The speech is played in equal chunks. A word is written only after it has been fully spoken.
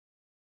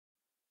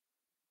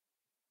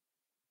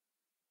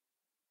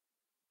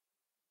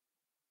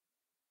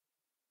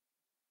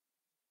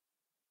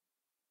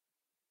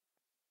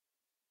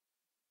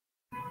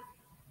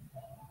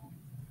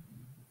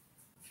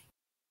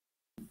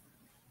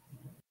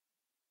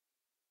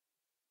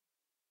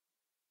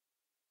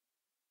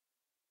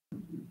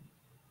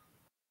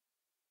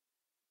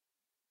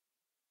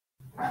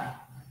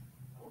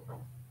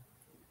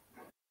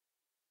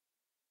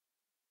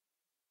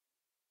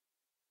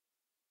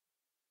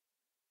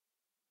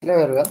Hello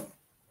everyone.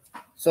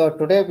 So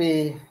today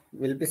we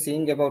will be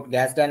seeing about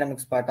gas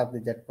dynamics part of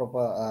the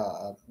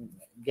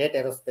Gate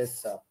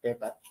Aerospace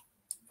paper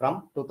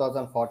from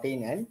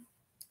 2014 and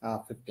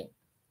 15.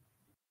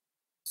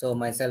 So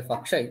myself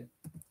Akshay.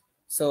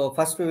 So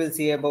first we will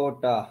see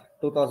about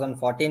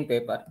 2014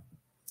 paper.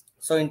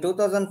 So in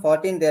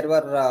 2014 there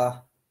were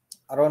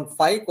around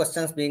 5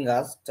 questions being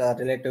asked,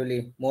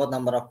 relatively more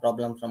number of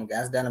problems from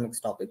gas dynamics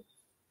topic.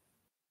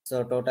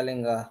 So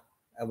totaling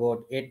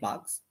about 8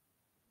 marks.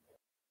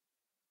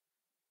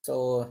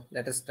 So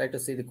let us try to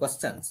see the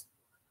questions.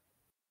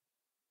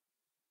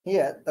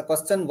 Here, the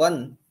question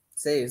 1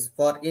 says,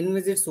 for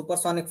inviscid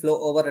supersonic flow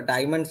over a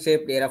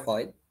diamond-shaped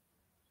aerofoil,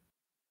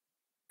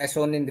 as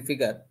shown in the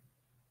figure,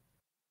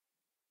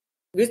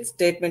 which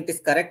statement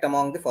is correct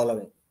among the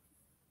following?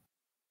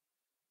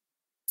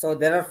 So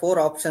there are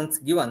 4 options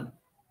given.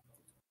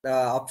 The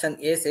option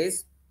A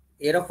says,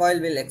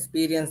 aerofoil will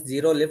experience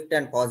zero lift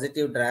and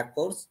positive drag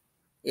force.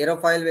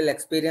 Aerofoil will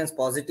experience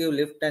positive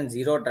lift and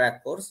zero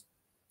drag force.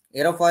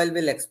 Aerofoil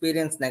will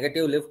experience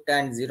negative lift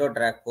and zero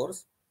drag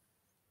force.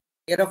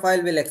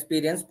 Aerofoil will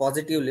experience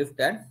positive lift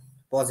and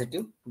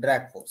positive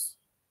drag force.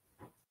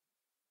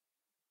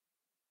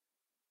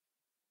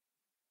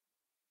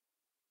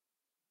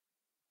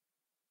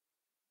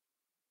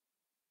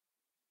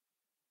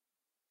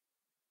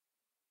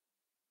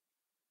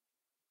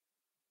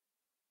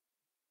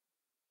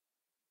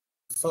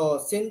 So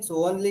since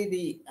only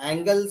the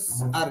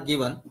angles are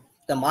given,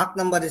 the Mach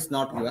number is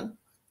not given.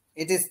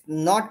 It is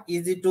not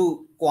easy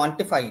to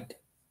quantify it,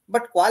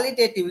 but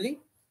qualitatively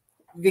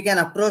we can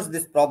approach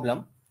this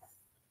problem.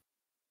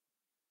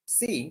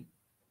 See,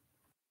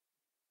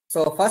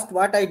 so first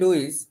what I do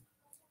is,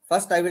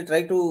 first I will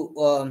try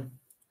to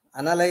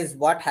analyze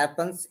what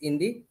happens in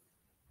the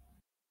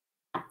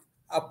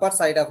upper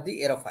side of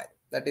the aerofoil,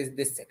 that is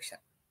this section.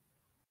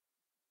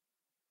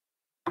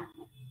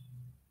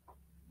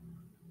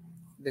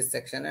 This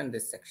section and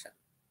this section.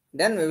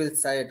 Then we will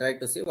try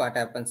to see what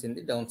happens in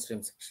the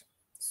downstream section.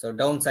 So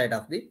downside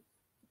of the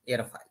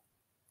aerofoil.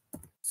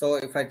 So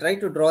if I try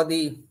to draw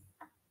the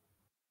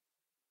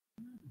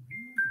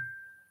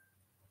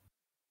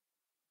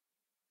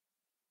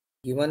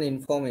given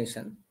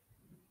information,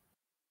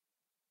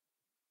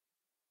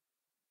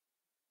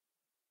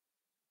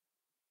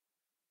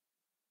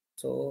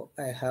 so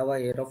I have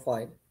a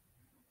aerofoil.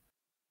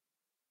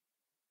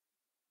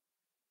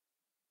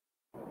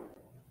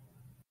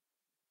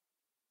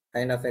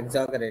 Kind of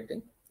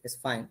exaggerating is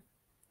fine.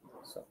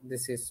 So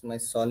this is my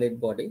solid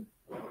body.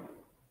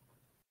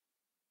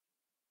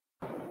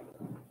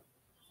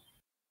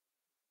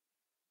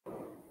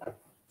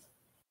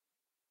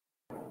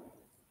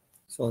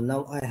 So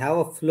now I have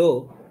a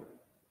flow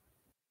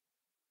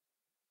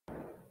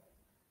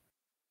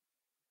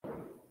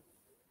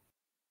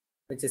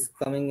which is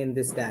coming in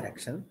this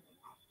direction,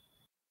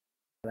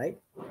 right?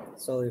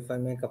 So if I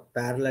make a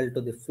parallel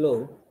to the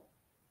flow,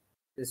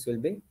 this will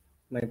be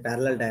my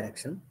parallel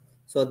direction.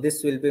 So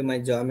this will be my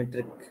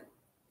geometric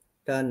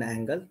turn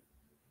angle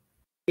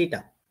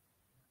theta,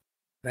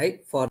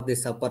 right, for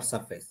this upper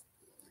surface.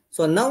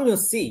 So now you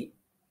see,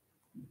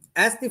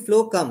 as the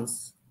flow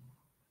comes,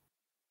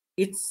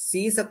 it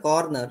sees a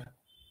corner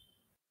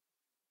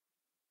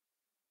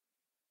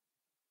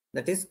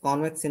that is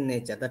convex in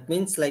nature. That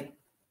means like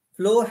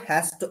flow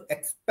has to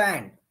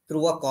expand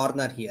through a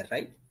corner here,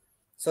 right?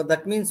 So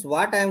that means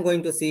what I am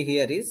going to see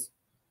here is,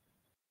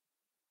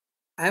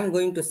 I am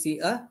going to see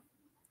a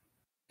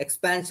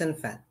expansion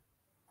fan.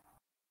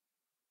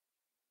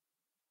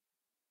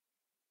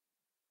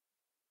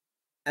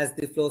 As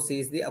the flow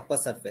sees the upper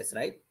surface,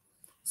 right?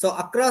 So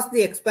across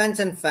the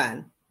expansion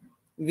fan,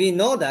 we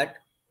know that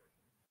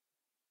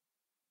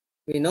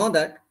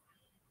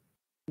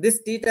this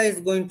theta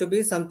is going to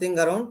be something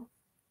around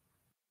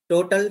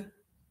total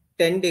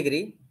 10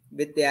 degree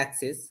with the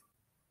axis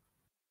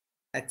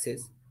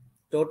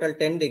total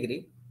 10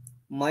 degree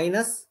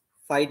minus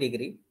 5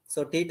 degree.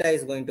 So theta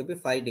is going to be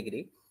 5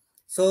 degree.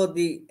 So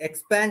the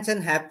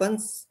expansion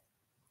happens,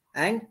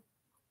 and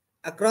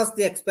across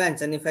the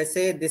expansion, if I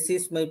say this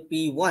is my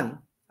P1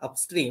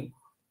 upstream,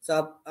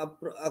 so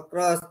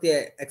across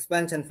the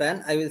expansion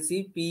fan, I will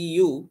see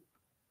PU,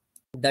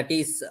 that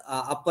is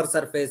upper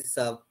surface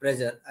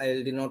pressure. I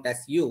will denote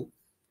as U,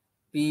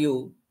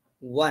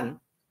 PU1,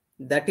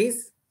 that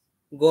is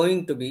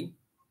going to be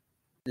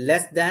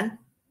less than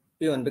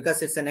P1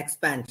 because it's an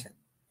expansion,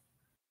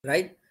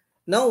 right?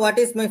 Now what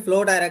is my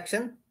flow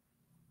direction?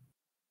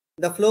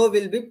 The flow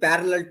will be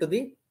parallel to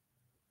the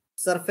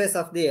surface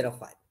of the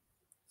aerofoil.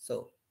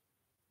 So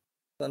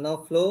now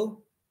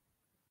flow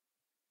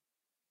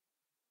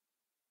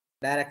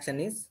direction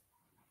is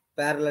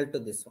parallel to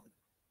this one,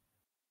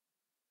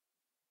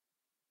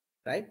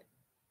 right?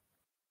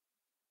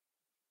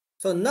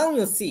 So now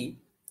you see,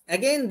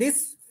 again,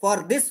 this,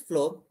 for this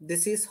flow,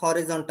 this is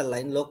horizontal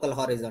line, local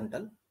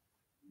horizontal.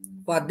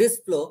 For this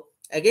flow,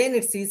 again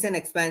it sees an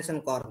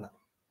expansion corner,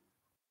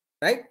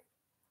 right?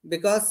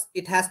 Because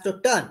it has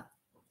to turn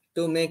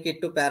to make it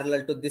to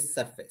parallel to this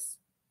surface.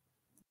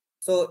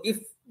 So if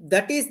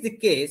that is the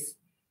case,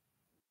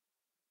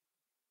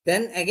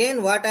 Then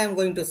again, what I am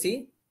going to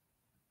see?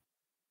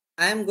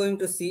 I am going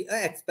to see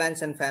a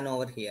expansion fan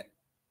over here,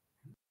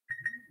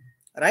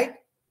 right?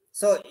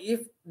 So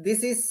if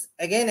this is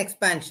again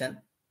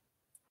expansion,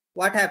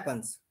 what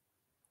happens?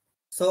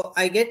 So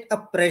I get a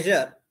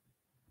pressure,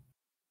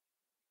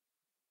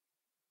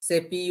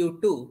 say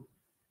PU2,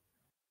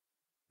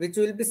 which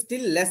will be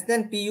still less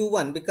than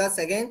PU1 because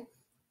again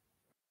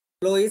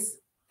flow is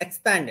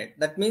expanded.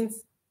 That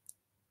means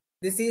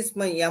this is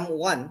my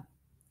M1,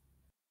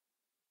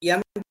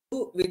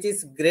 M2 which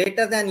is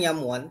greater than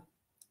M1,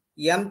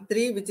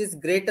 M3 which is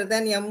greater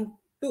than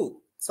M2.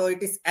 So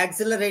it is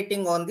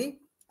accelerating on the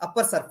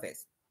upper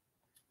surface.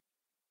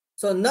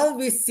 So now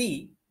we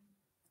see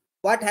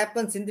what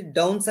happens in the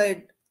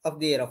downside of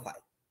the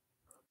aerofoil,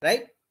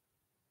 right?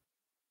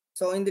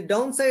 So in the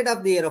downside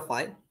of the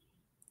aerofoil,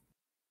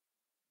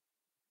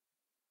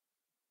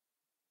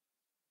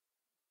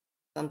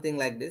 something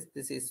like this.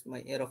 This is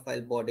my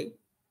aerofoil body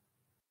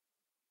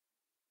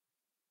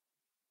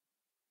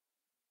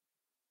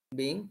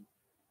being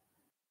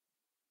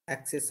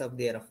axis of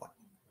the aerofoil.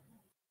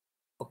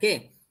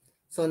 Okay.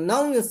 So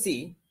now you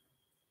see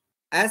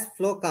as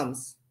flow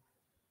comes,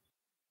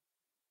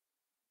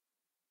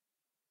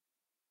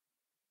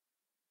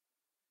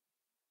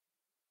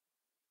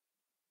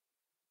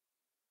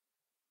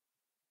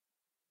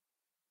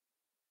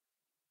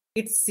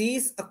 it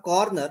sees a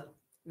corner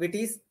which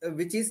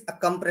is a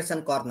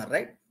compression corner,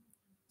 right?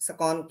 It's a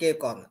concave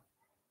corner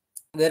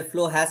where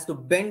flow has to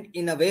bend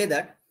in a way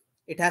that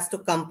it has to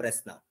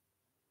compress now.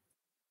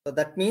 So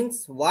that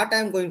means what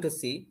I'm going to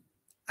see,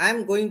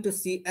 I'm going to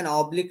see an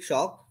oblique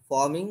shock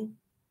forming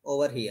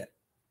over here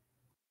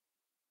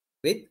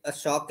with a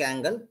shock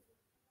angle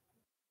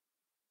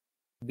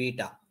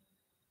beta.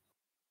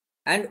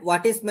 And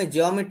what is my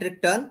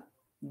geometric turn?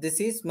 This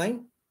is my,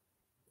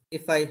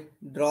 if I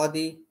draw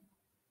the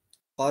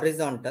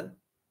horizontal,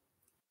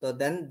 so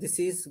then this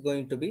is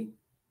going to be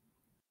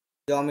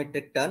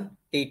geometric turn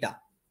theta.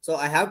 So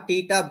I have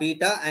theta,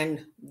 beta,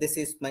 and this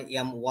is my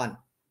M1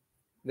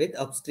 with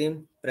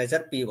upstream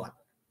pressure P1,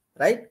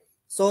 right?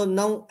 So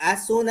now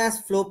as soon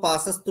as flow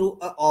passes through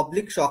an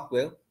oblique shock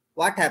wave,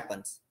 what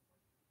happens?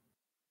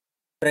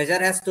 Pressure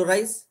has to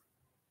rise,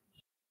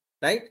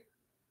 right?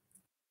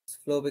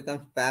 Flow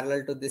becomes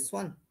parallel to this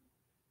one.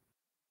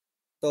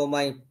 So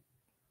my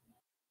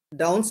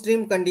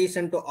downstream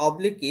condition to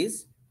oblique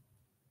is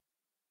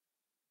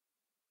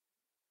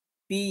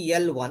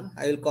PL1,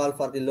 I will call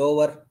for the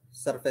lower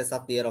surface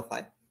of the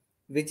aerofoil,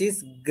 which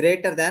is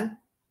greater than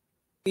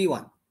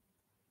P1,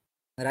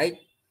 right?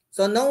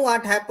 So now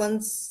what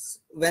happens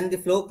when the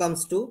flow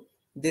comes to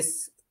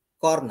this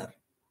corner?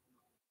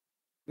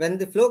 When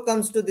the flow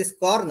comes to this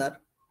corner,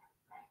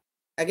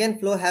 again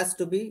flow has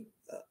to be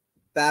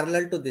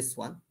parallel to this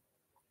one.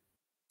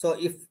 So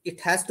if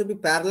it has to be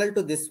parallel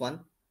to this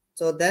one,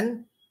 so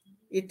then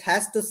it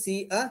has to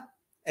see a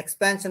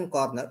expansion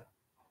corner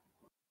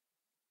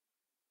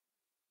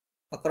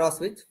across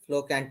which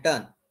flow can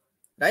turn,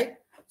 right?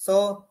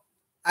 So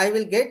I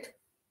will get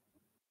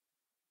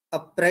a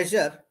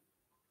pressure,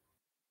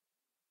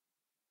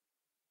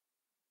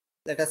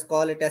 let us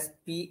call it as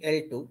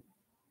PL2,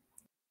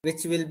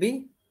 which will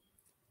be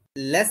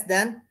less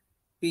than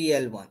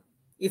PL1.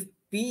 If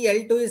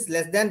PL2 is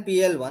less than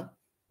PL1,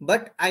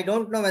 but I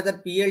don't know whether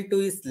PL2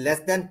 is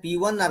less than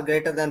P1 or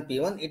greater than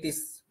P1, it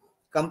is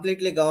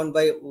completely governed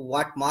by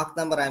what Mach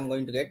number I am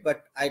going to get,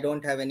 but I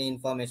don't have any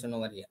information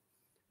over here.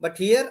 But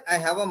here I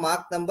have a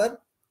Mach number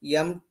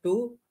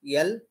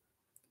M2L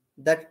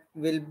that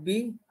will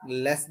be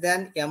less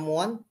than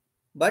M1,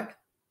 but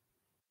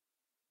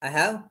I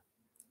have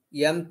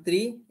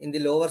M3 in the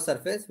lower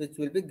surface which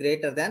will be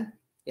greater than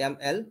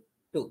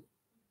ML2.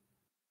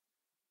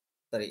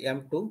 Sorry,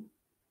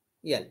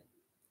 M2L,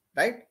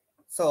 right?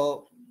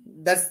 So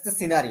that's the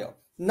scenario.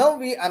 Now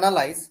we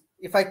analyze,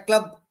 if I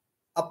club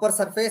upper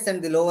surface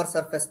and the lower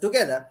surface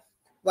together,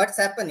 what's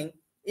happening?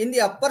 In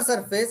the upper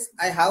surface,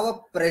 I have a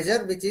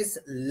pressure which is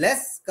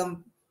less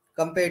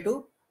compared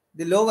to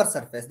the lower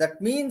surface.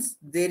 That means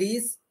there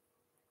is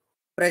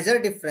pressure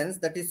difference,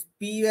 that is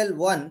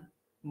PL1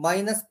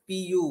 minus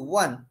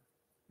PU1,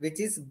 which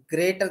is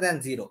greater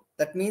than 0.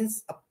 That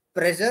means a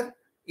pressure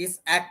is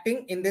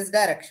acting in this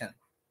direction.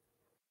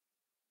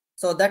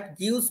 So that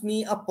gives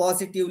me a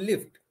positive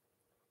lift.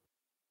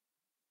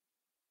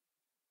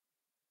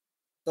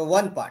 So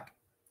one part.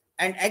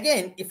 And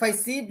again, if I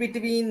see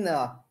between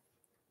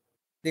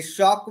the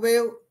shock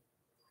wave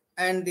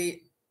and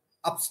the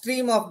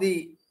upstream of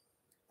the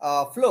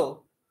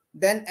flow,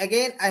 then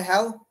again I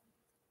have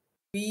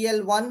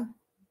PL1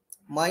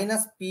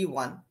 minus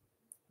P1,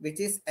 which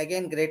is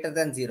again greater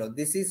than 0.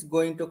 This is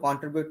going to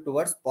contribute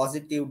towards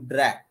positive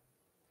drag.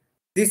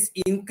 This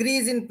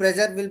increase in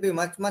pressure will be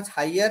much, much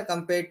higher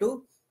compared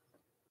to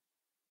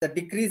the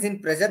decrease in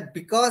pressure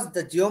because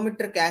the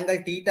geometric angle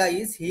theta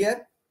is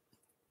here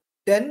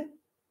 10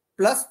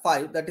 plus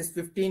 5, that is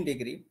 15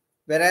 degree,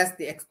 whereas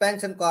the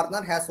expansion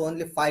corner has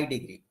only 5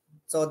 degree.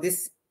 So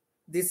this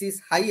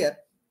is higher.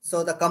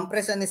 So the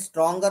compression is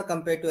stronger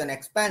compared to an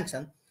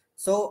expansion.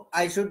 So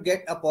I should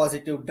get a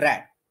positive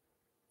drag.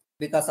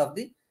 because of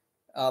the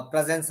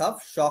presence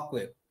of shock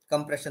wave,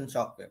 compression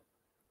shock wave,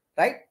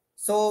 right?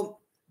 So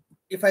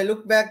if I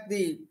look back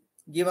the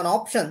given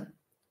option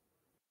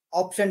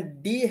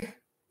D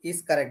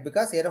is correct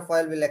because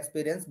aerofoil will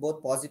experience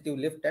both positive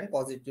lift and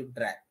positive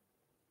drag,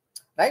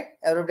 right?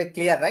 Everybody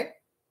clear, right?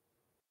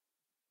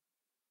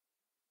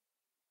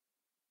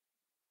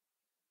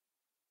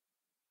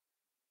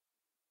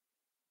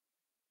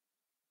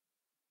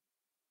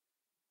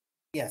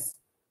 Yes.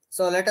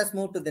 So let us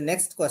move to the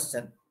next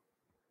question.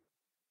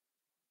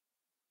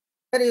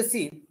 Here you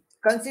see,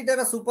 consider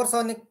a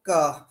supersonic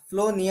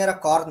flow near a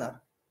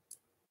corner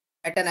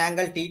at an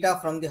angle theta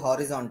from the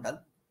horizontal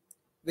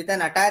with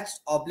an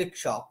attached oblique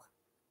shock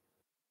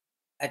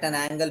at an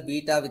angle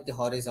beta with the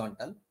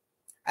horizontal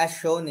as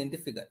shown in the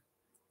figure.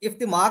 If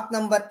the Mach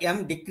number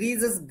m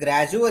decreases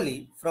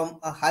gradually from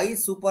a high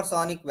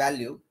supersonic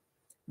value,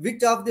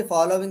 which of the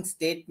following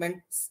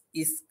statements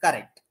is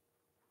correct?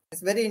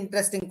 It's a very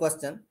interesting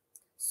question.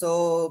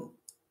 So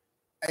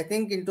I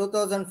think in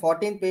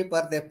 2014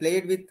 paper, they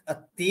played with a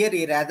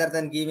theory rather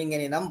than giving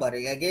any number.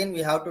 Again, we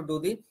have to do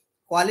the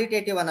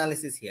qualitative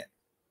analysis here.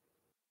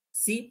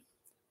 See,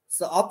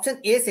 so option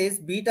A says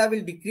beta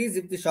will decrease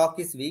if the shock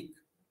is weak.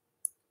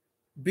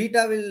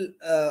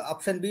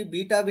 Option B,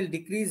 beta will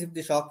decrease if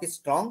the shock is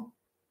strong.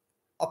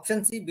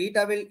 Option C,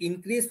 beta will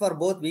increase for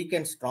both weak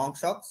and strong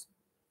shocks.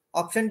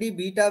 Option D,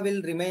 beta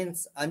will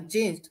remains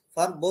unchanged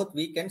for both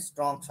weak and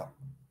strong shock.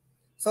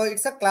 So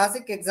it's a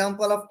classic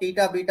example of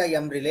theta beta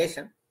m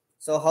relation.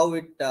 So how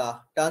it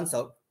turns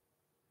out.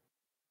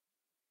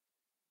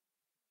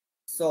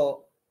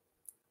 So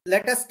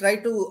let us try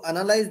to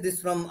analyze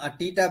this from a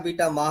theta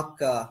beta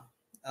Mach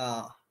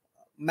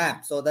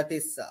map. So that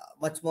is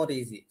much more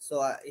easy.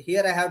 So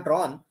here I have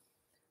drawn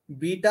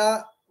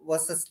beta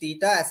versus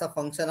theta as a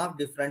function of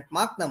different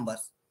Mach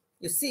numbers.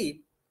 You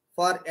see,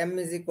 for m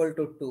is equal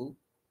to 2,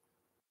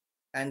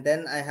 and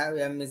then I have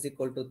m is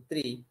equal to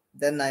 3,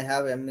 then I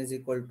have m is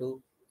equal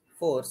to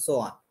 4, so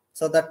on.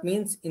 So that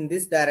means in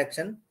this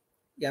direction,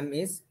 m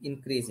is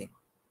increasing.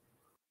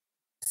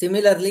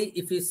 Similarly,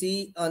 if you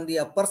see on the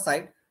upper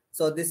side,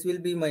 so this will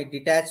be my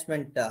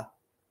detachment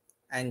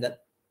angle,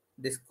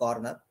 this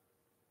corner.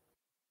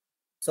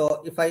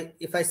 So if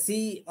I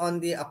see on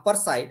the upper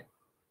side,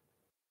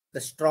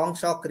 the strong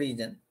shock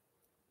region,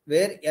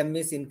 where m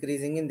is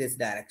increasing in this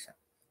direction.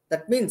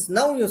 That means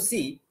now you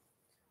see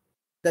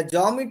the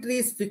geometry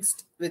is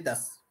fixed with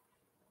us,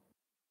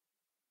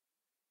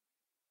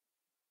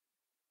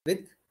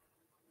 with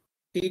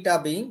theta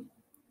being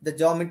the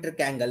geometric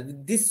angle.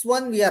 With this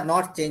one we are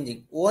not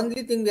changing.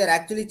 Only thing we are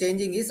actually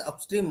changing is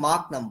upstream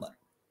Mach number.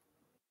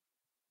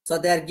 So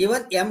they are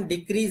given m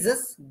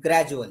decreases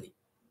gradually.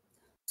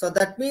 So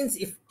that means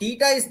if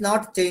theta is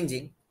not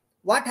changing,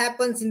 what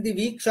happens in the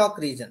weak shock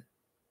region?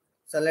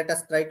 So let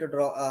us try to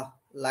draw a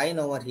line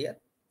over here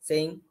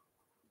saying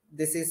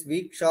this is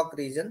weak shock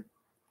region,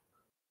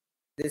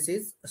 this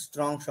is a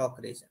strong shock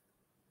region.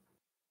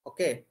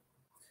 Okay.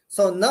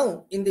 So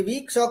now in the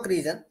weak shock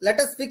region, let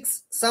us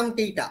fix some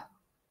theta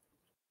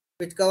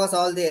which covers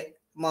all the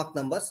Mach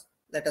numbers.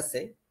 Let us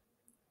say,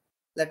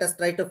 let us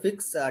try to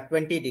fix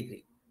 20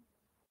 degree.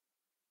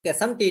 Okay,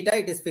 some theta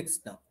it is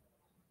fixed now.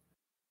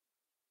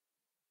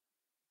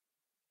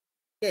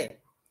 Okay,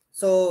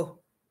 so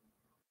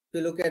if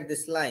you look at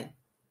this line,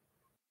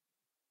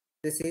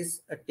 this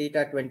is a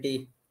theta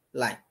 20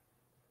 line.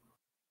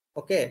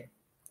 Okay,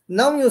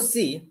 now you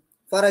see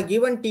for a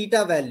given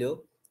theta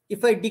value,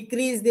 if I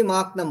decrease the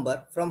Mach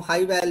number from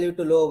high value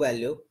to low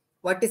value,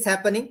 what is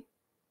happening?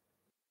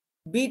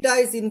 Beta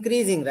is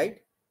increasing,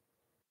 right?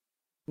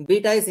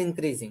 Beta is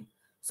increasing.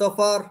 So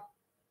for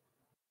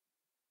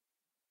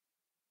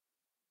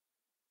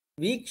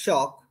weak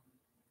shock,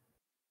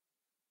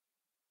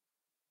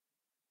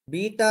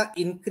 beta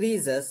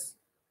increases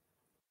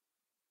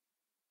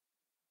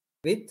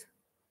with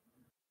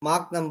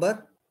Mach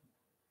number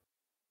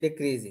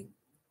decreasing,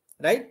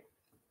 right?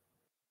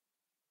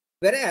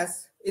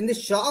 Whereas in the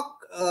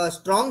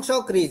strong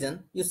shock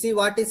region, you see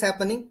what is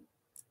happening.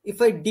 If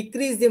I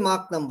decrease the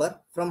Mach number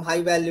from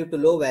high value to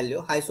low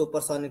value, high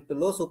supersonic to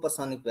low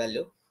supersonic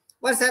value,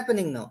 what's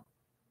happening now?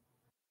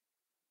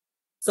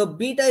 So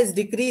beta is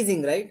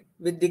decreasing, right?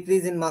 With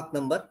decrease in Mach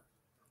number.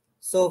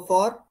 So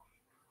for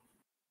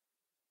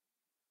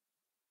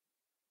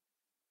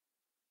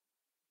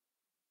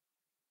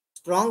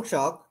strong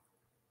shock,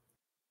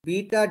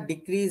 beta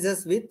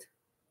decreases with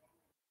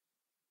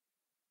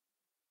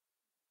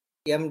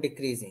m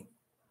decreasing,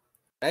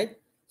 right?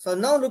 So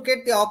now look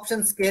at the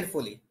options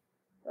carefully.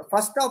 The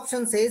first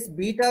option says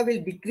beta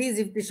will decrease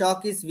if the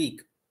shock is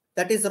weak.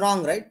 That is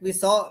wrong, right? We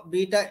saw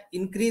beta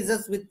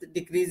increases with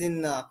decrease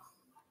in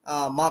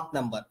Mach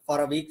number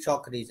for a weak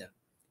shock region.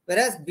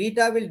 Whereas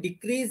beta will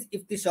decrease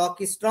if the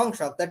shock is strong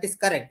shock. That is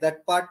correct.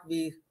 That part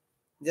we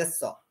just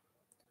saw.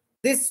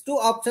 These two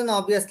options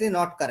obviously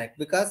not correct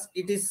because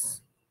it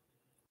is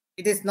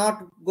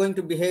not going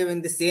to behave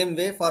in the same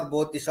way for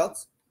both the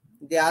shocks.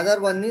 The other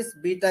one is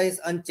beta is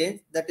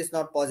unchanged. That is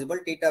not possible.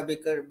 Theta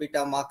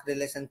beta Mach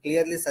relation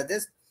clearly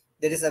suggests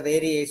there is a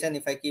variation.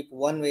 If I keep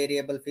one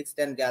variable fixed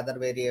and the other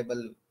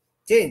variable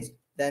changed,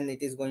 then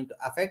it is going to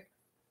affect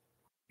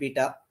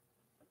beta.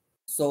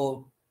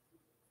 So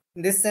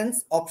in this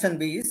sense, option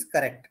B is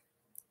correct.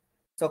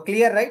 So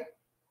clear, right?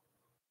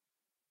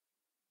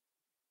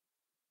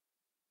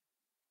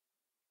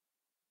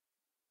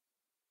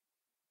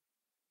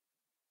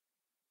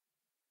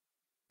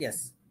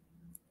 Yes.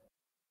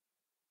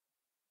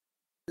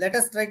 Let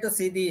us try to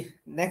see the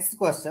next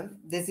question.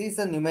 This is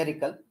a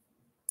numerical.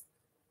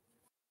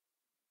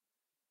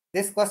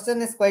 This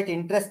question is quite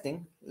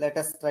interesting. Let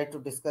us try to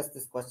discuss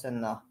this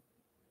question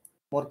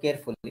more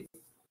carefully.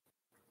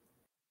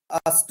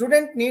 A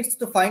student needs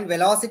to find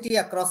velocity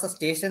across a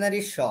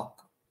stationary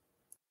shock.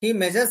 He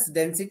measures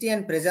density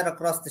and pressure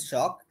across the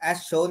shock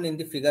as shown in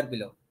the figure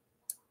below.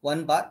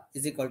 1 bar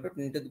is equal to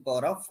 10 to the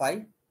power of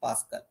 5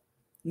 Pascal.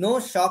 No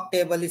shock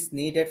table is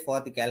needed for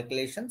the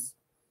calculations.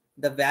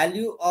 The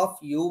value of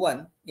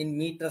U1 in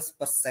meters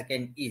per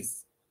second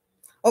is.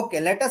 Okay,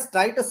 let us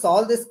try to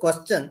solve this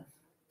question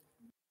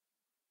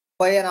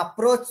by an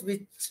approach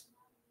which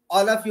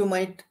all of you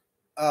might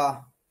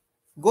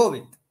go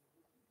with.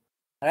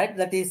 Right?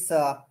 That is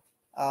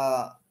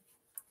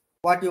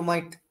what you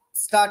might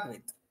start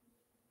with.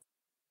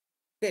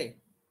 Okay.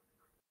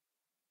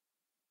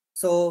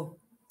 So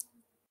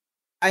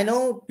I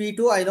know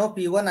P2, I know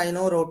P1, I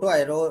know rho 2,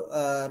 I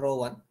know rho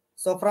 1.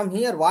 So from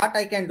here, what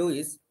I can do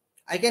is,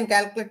 I can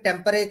calculate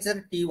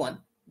temperature T1,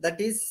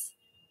 that is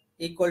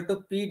equal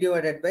to P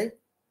divided by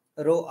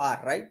rho R,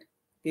 right?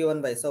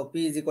 P1 by, so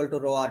P is equal to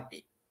rho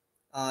RT,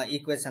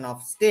 equation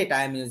of state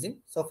I am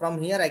using. So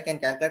from here, I can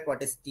calculate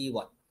what is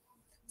T1.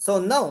 So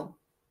now,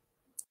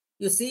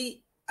 you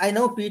see, I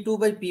know P2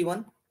 by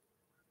P1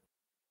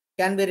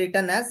 can be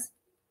written as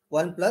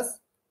 1 plus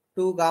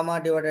 2 gamma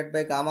divided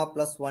by gamma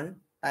plus 1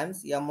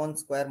 times m1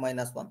 square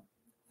minus 1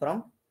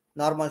 from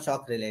normal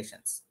shock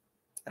relations,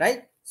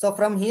 right? So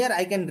from here,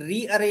 I can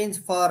rearrange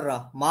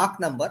for Mach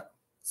number.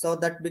 So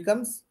that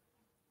becomes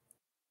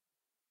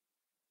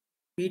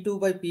P2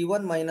 by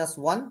P1 minus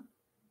 1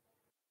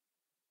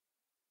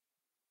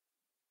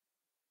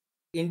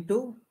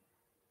 into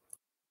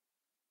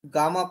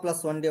gamma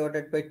plus 1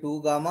 divided by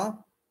 2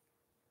 gamma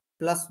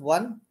plus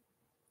 1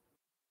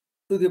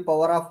 to the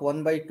power of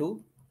 1 by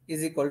 2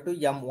 is equal to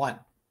m1.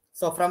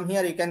 So from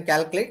here, you can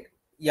calculate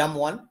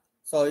m1.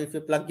 So if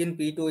you plug in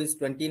P2 is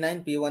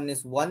 29, P1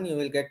 is 1, you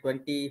will get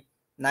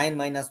 29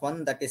 minus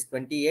 1, that is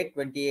 28,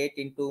 28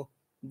 into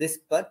this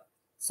part.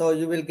 So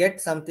you will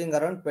get something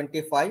around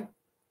 25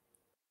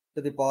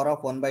 to the power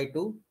of 1 by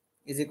 2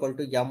 is equal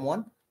to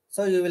m1.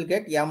 So you will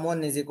get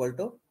m1 is equal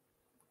to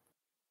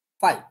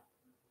 5.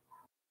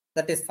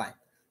 That is fine.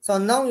 So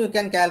now you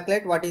can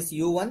calculate what is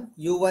u1.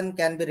 u1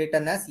 can be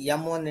written as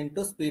m1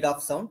 into speed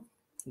of sound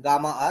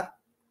gamma r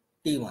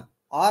t1,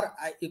 or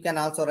you can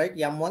also write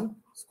m1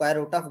 square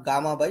root of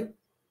gamma by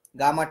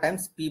gamma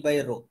times p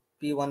by rho,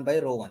 p1 by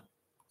rho 1.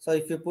 So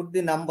if you put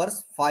the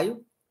numbers 5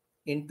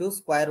 into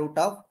square root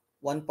of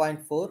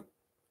 1.4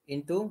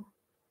 into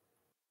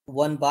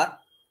 1 bar,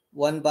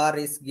 1 bar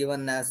is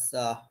given as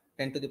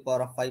 10 to the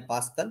power of 5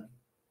 Pascal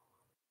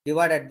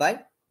divided by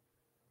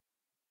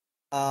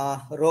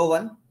rho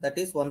 1, that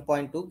is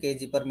 1.2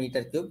 kg per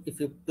meter cube. If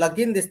you plug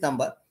in this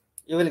number,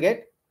 you will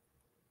get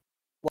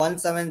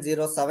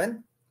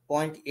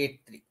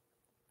 1707.83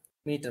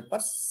 meter per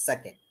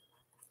second.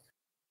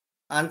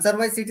 Answer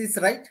wise it is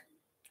right.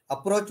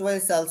 Approach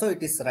wise also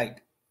it is right.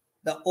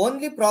 The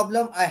only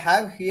problem I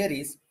have here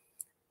is,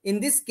 in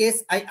this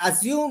case, I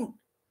assume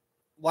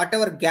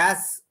whatever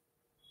gas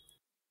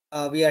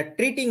we are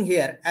treating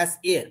here as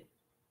air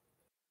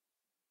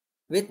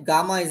with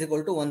gamma is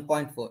equal to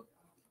 1.4.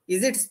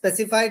 Is it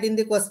specified in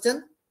the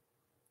question?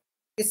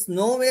 It's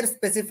nowhere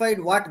specified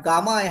what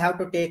gamma I have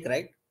to take,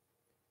 right?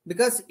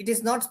 Because it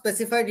is not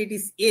specified, it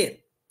is air.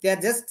 They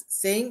are just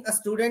saying a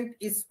student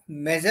is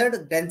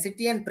measured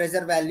density and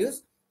pressure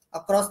values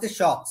across the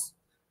shocks.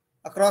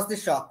 Across the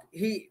shock,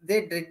 they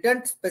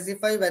didn't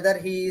specify whether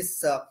he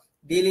is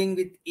dealing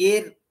with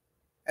air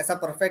as a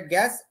perfect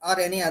gas or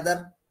any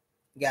other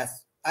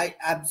gas. I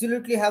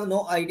absolutely have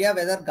no idea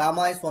whether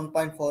gamma is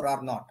 1.4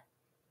 or not.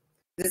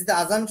 This is the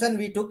assumption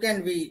we took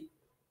and we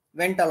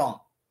went along.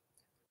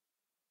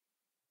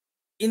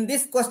 In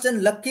this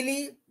question,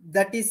 luckily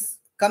that is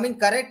coming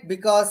correct,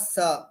 because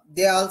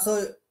they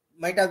also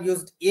might have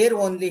used air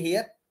only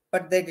here,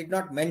 but they did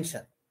not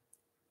mention.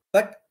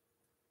 But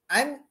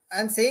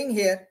I'm saying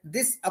here,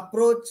 this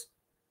approach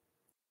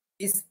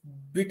is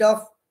bit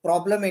of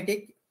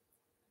problematic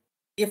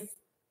if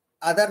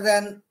other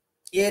than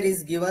air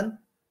is given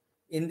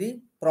in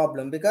the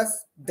problem,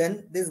 because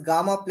then this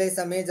gamma plays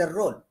a major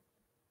role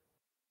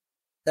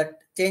that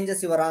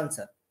changes your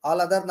answer.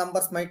 All other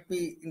numbers might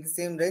be in the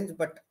same range,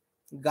 but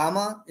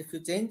gamma, if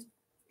you change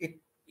it,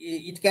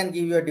 it can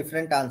give you a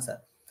different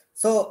answer.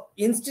 So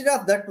instead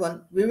of that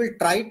one, we will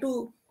try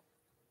to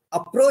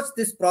approach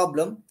this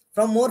problem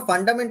from more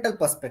fundamental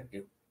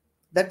perspective.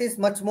 That is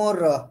much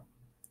more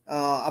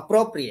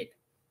appropriate,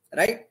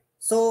 right?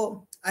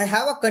 So I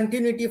have a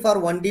continuity for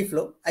 1D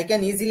flow. I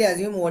can easily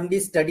assume 1D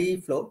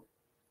steady flow.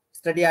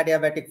 steady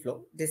adiabatic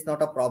flow, it is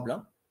not a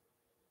problem.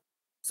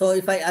 So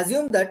if I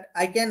assume that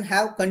I can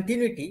have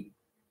continuity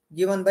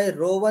given by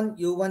rho1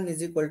 u1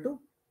 is equal to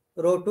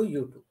rho2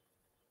 u2,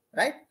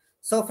 right?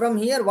 So from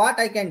here, what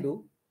I can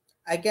do,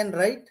 I can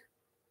write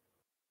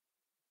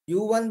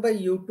u1 by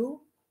u2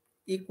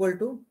 equal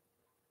to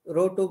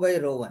rho2 by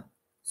rho1.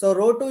 So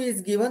rho2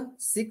 is given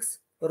 6,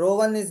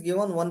 rho1 is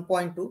given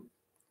 1.2.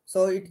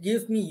 So it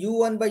gives me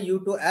u1 by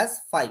u2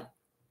 as 5.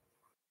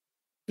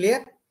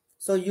 Clear?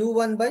 So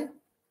u1 by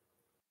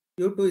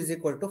u2 is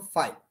equal to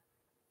 5.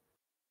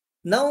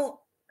 Now,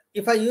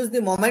 if I use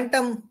the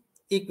momentum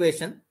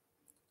equation,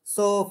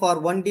 so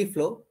for 1D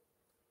flow,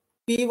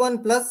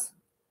 P1 plus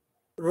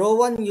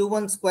rho1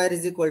 u1 square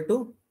is equal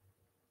to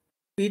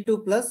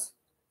P2 plus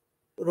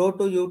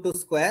rho2 u2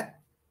 square.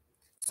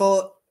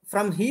 So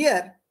from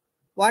here,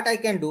 what I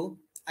can do,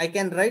 I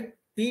can write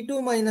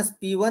P2 minus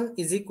P1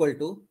 is equal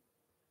to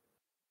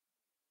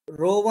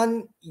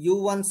rho1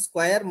 u1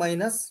 square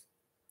minus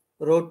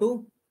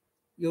rho2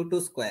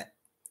 u2 square.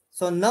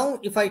 So now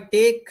if I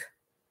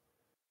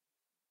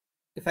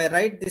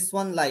write this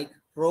one like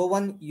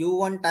rho1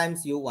 u1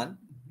 times u1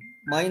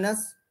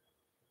 minus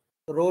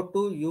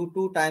rho2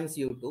 u2 times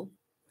u2.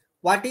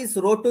 What is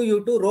rho2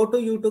 u2?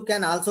 Rho2 u2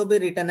 can also be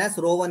written as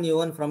rho1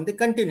 u1 from the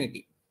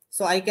continuity.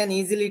 So I can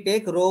easily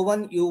take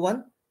rho1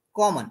 u1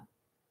 common.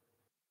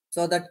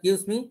 So that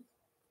gives me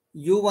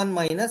u1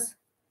 minus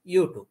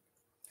u2.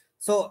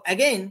 So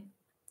again,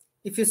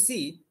 if you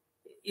see,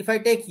 if I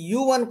take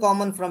u1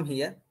 common from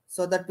here,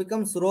 so that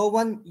becomes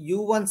rho1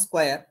 u1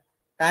 square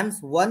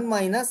times 1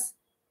 minus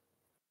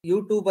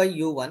u2 by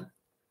u1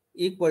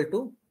 equal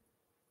to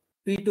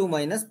p2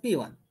 minus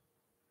p1,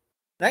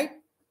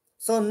 right?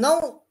 So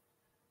now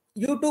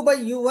u2 by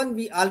u1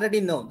 we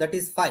already know, that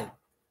is 5.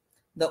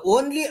 The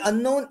only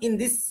unknown in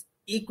this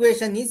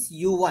equation is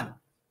u1.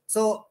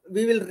 So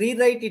we will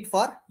rewrite it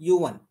for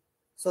u1.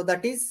 So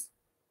that is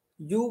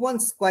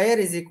u1 square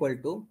is equal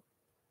to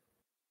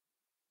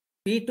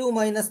p2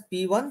 minus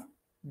p1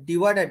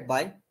 divided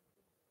by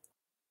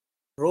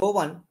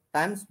rho1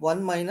 times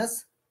 1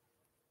 minus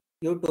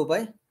u2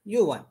 by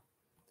u1.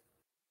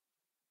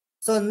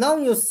 So now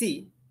you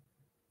see,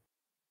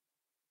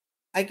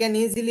 I can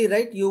easily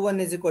write u1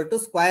 is equal to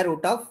square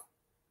root of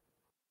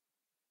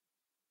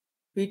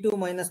p2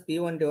 minus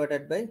p1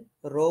 divided by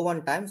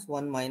rho1 times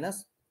 1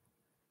 minus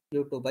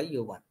u2 by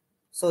u1.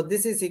 So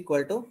this is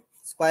equal to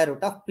square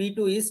root of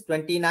p2 is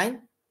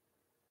 29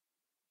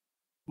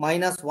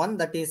 minus 1,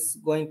 that is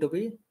going to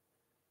be,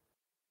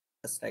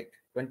 that's right,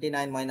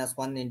 29 minus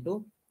 1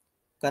 into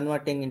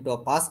converting into a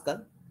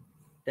Pascal,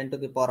 10 to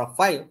the power of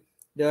 5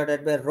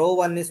 divided by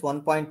rho1 is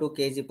 1.2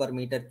 kg per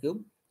meter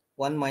cube,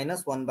 1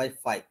 minus 1 by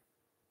 5.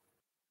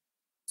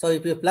 So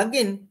if you plug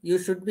in, you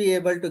should be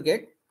able to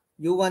get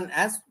u1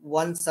 as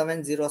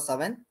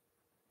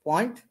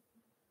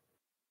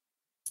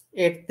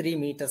 1707.83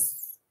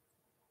 meters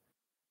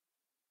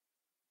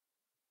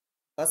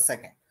per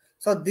second.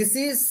 So this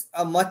is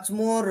a much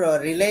more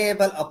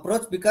reliable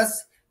approach,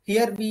 because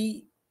here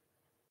we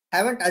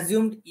haven't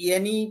assumed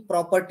any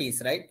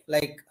properties, right?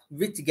 Like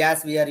which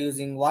gas we are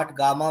using, what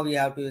gamma we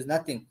have to use,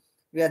 nothing.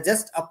 We are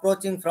just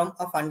approaching from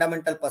a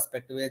fundamental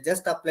perspective. We have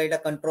just applied a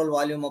control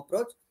volume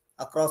approach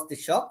across the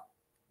shop.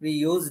 We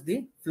use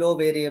the flow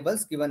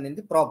variables given in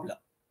the problem,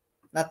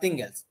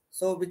 nothing else.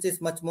 So which is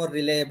much more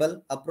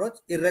reliable approach.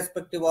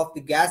 Irrespective of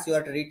the gas you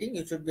are treating,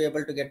 you should be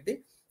able to get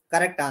the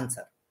correct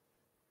answer.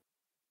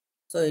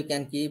 So you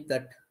can keep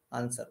that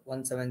answer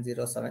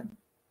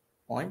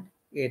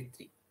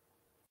 1707.83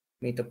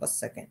 meter per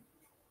second.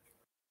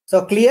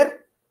 So clear?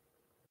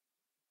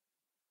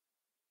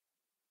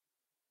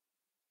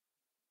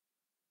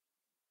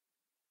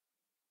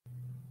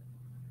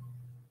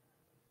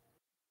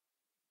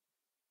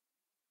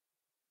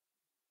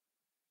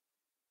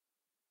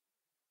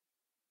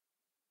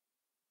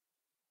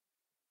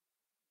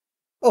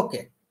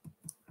 Okay,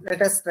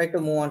 let us try to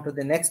move on to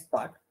the next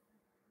part.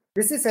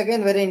 This is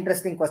again very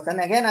interesting question.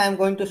 Again, I am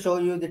going to show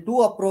you the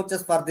two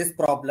approaches for this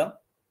problem.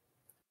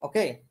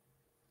 Okay,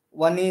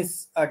 one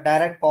is a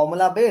direct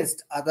formula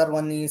based, other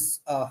one is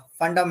a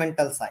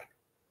fundamental side.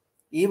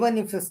 Even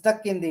if you're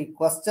stuck in the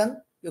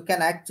question, you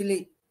can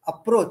actually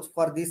approach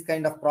for this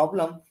kind of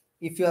problem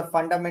if your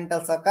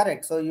fundamentals are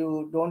correct. So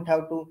you don't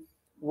have to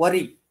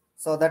worry.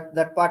 So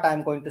that part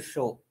I'm going to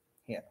show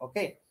here.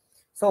 Okay.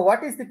 So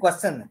what is the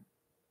question?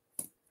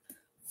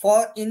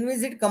 For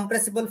inviscid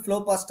compressible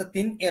flow past a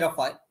thin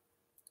aerofoil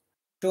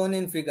shown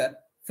in figure,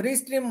 free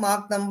stream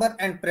Mach number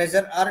and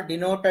pressure are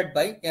denoted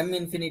by M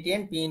infinity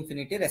and P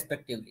infinity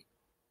respectively.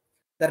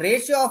 The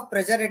ratio of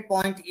pressure at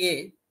point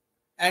A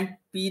and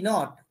P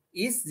naught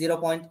is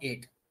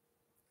 0.8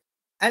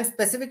 and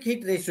specific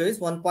heat ratio is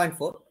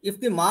 1.4. If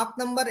the Mach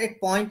number at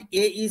point A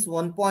is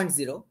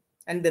 1.0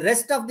 and the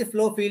rest of the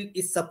flow field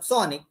is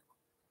subsonic,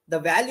 the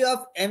value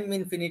of M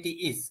infinity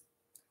is.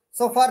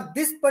 So for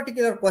this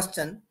particular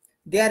question,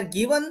 they are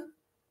given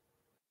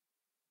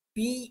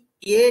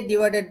PA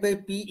divided by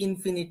P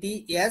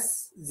infinity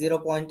as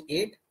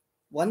 0.8,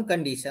 one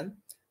condition,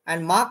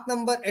 and Mach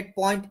number at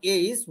point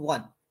A is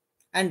 1.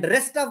 and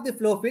rest of the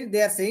flow field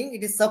they are saying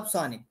it is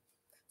subsonic.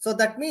 So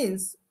that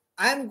means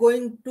I am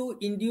going to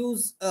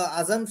induce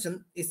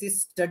assumption this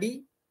is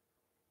steady,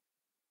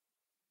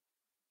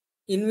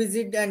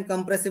 inviscid and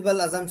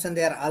compressible assumption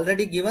they are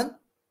already given.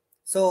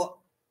 So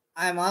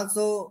I am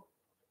also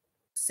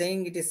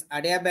saying it is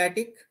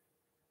adiabatic,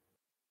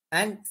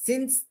 and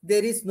since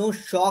there is no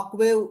shock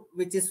wave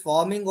which is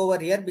forming over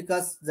here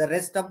because the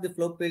rest of the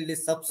flow field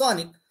is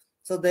subsonic,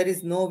 so there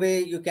is no way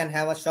you can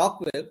have a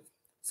shock wave.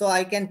 So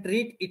I can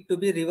treat it to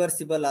be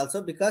reversible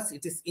also because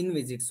it is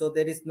inviscid. So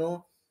there is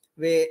no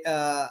way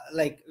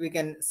like we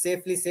can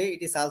safely say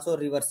it is also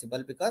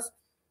reversible because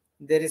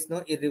there is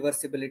no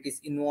irreversibilities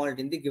involved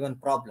in the given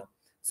problem.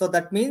 So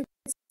that means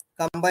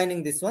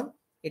combining this one,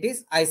 it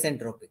is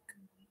isentropic,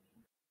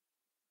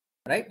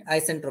 right?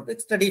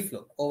 Isentropic steady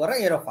flow over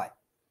an aerofoil.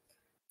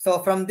 So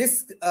from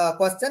this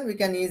question, we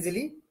can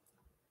easily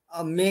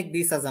make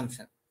this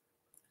assumption.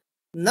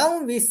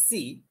 Now we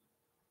see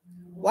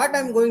what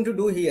I'm going to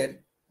do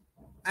here.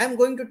 I'm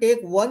going to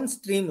take one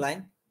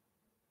streamline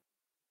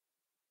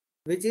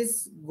which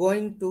is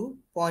going to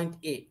point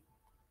A.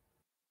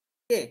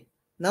 Okay.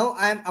 Now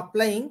I am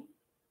applying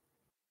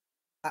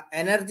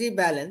energy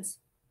balance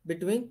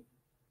between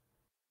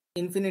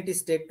infinity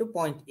state to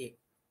point A.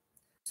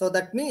 So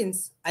that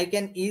means I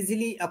can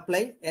easily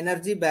apply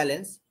energy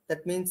balance.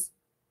 That means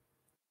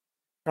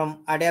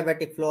from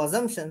adiabatic flow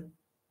assumption,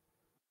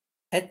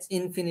 H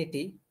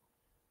infinity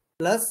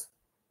plus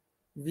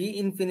V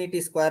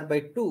infinity square by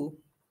 2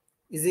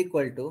 is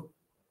equal to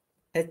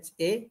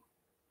HA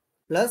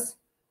plus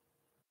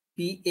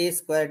PA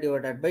square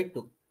divided by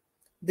 2.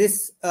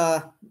 This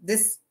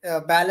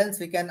balance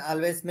we can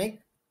always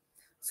make.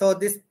 So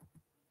this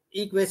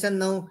equation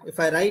now, if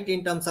I write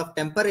in terms of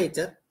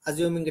temperature,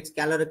 assuming it's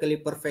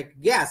calorically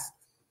perfect gas,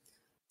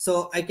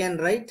 so I can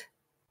write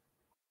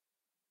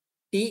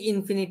T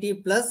infinity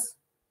plus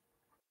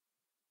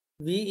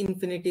V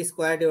infinity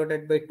square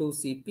divided by 2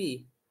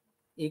 Cp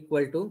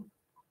equal to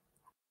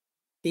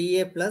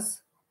Ta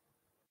plus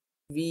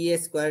Va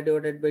square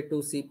divided by 2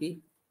 Cp.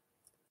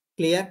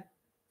 Clear?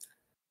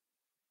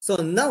 So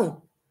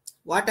now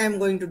what I am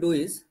going to do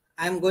is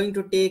I am going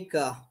to take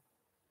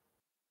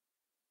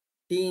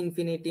T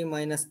infinity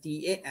minus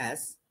Ta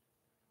as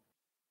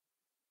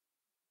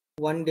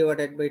 1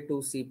 divided by 2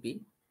 Cp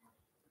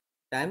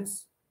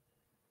times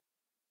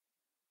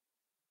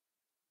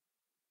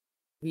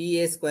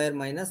Va square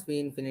minus V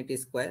infinity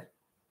square,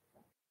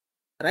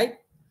 right?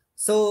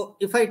 So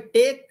if I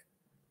take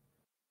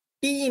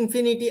T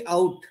infinity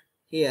out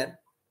here,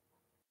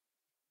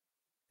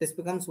 this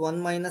becomes 1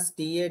 minus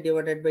Ta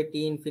divided by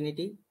T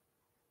infinity,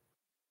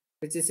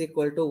 which is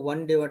equal to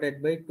 1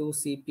 divided by 2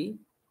 Cp.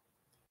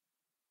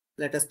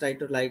 Let us try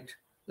to write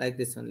like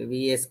this only,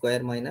 Va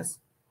square minus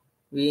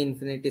V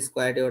infinity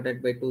square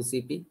divided by 2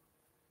 Cp,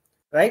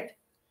 right?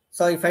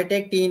 So if I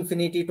take T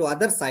infinity to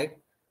other side,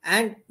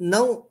 and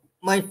now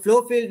my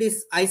flow field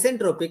is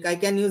isentropic, I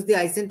can use the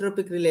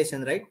isentropic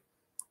relation, right?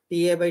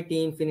 Ta by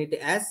T infinity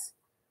as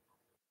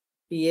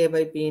Pa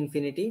by P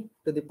infinity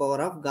to the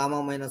power of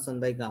gamma minus 1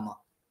 by gamma.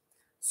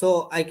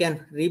 So I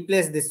can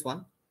replace this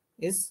one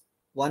is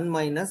 1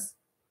 minus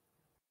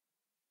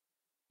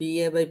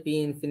Pa by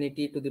P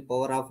infinity to the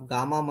power of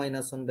gamma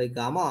minus 1 by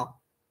gamma,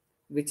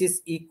 which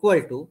is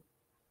equal to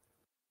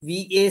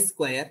Va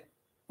square.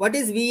 What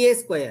is Va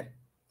square?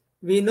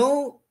 We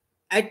know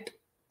at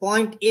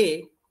point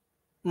A,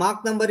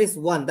 Mach number is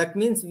 1. That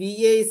means Va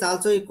is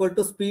also equal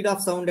to speed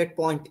of sound at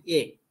point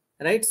A,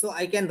 right? So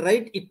I can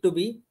write it to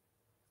be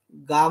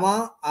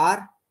gamma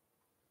R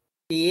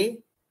Ta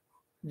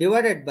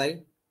divided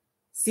by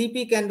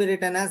Cp can be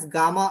written as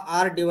gamma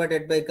R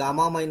divided by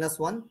gamma minus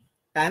 1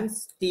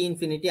 times T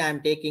infinity. I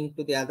am taking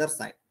to the other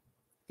side,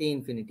 T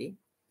infinity,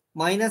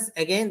 minus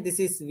again this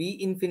is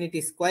V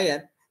infinity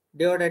square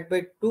divided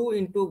by 2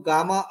 into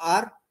gamma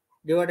R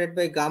divided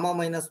by gamma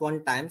minus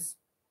 1 times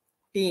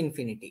T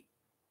infinity,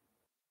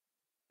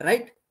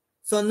 right?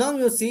 So now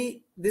you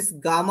see this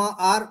gamma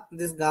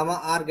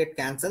R get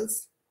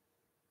cancels.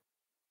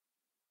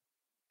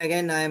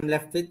 Again I am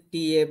left with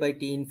Ta by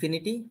T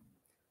infinity.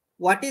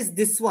 What is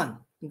this one?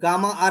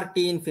 Gamma R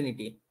T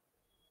infinity.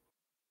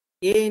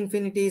 A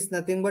infinity is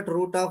nothing but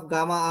root of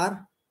gamma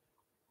R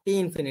T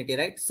infinity,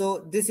 right?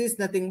 So this is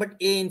nothing but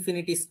A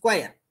infinity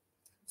square.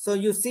 So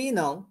you see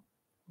now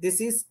this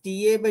is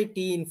Ta by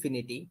T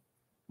infinity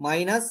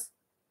minus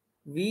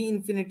V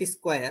infinity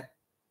square.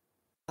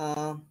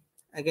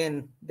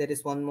 Again there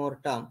is one more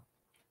term,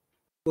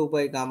 2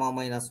 by gamma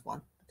minus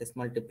 1, that is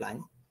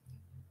multiplying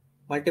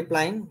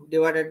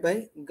divided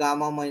by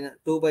gamma minus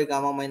 2 by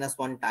gamma minus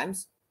 1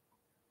 times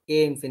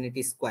A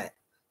infinity square.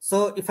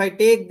 So if I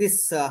take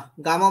this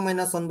gamma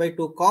minus 1 by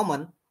 2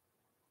 common,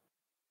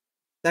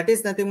 that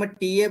is nothing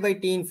but Ta by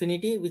T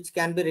infinity, which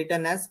can be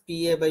written as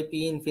Pa by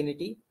P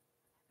infinity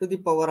to the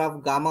power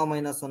of gamma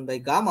minus 1 by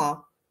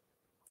gamma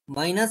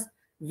minus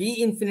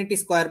V infinity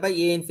square by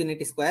A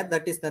infinity square,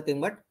 that is nothing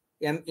but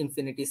M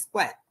infinity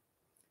square.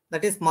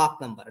 That is Mach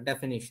number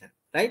definition,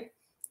 right?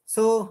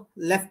 So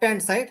left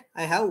hand side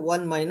I have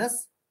 1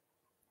 minus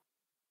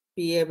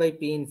Pa by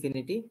P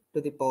infinity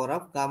to the power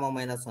of gamma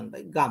minus 1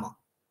 by gamma.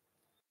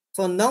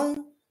 So now,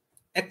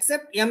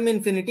 except M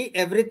infinity,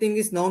 everything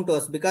is known to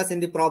us because in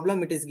the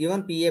problem it is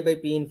given Pa by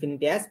P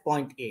infinity as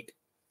 0.8.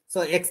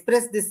 So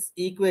express this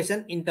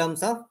equation in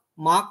terms of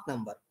Mach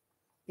number.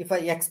 If I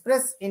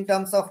express in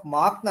terms of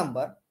Mach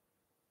number,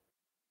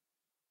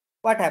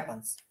 what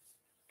happens?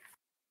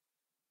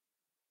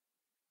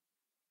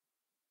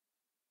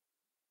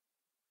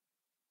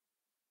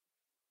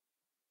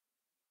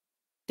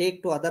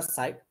 Take to other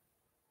side.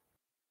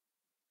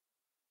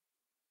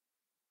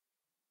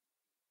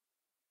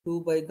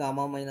 2 by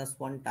gamma minus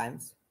 1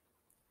 times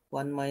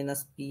 1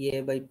 minus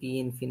Pa by P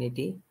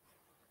infinity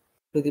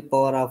to the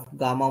power of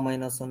gamma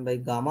minus 1 by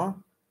gamma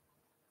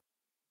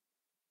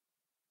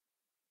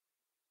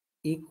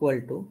equal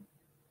to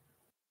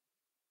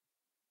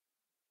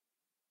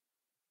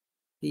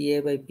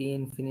Pa by P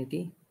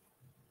infinity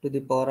to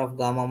the power of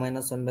gamma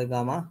minus 1 by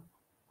gamma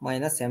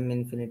minus M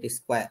infinity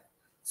square.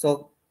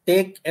 So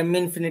take M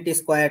infinity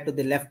square to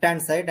the left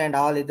hand side and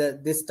all either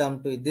this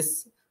term to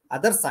this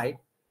other side.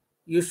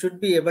 You should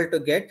be able to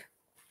get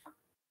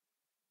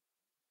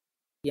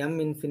M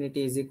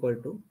infinity is equal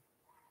to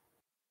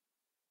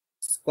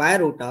square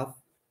root of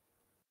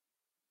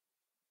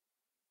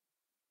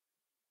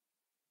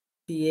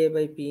Pa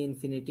by P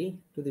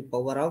infinity to the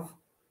power of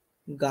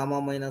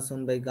gamma minus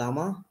 1 by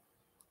gamma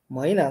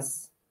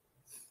minus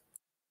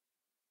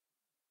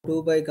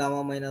 2 by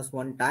gamma minus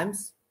 1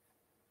 times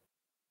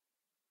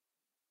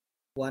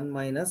 1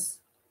 minus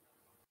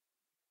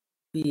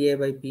Pa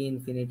by P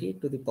infinity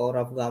to the power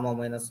of gamma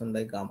minus 1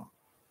 by gamma.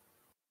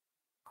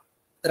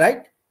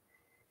 Right?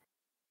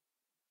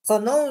 So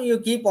now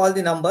you keep all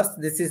the numbers.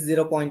 This is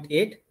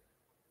 0.8,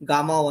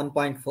 gamma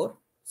 1.4.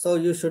 So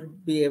you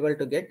should be able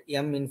to get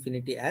M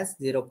infinity as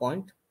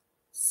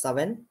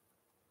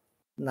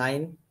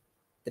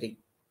 0.793.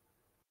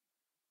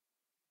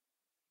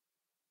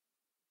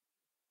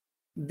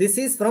 This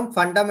is from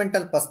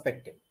fundamental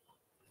perspective.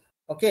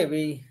 Okay,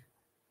 we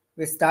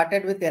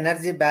started with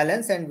energy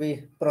balance and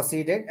we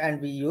proceeded and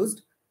we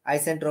used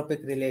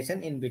isentropic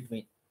relation in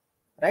between,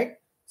 right?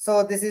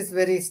 So this is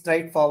very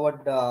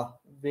straightforward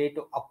way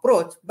to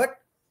approach, but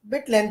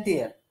bit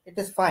lengthier. It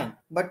is fine,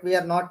 but we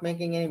are not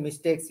making any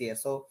mistakes here.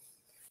 So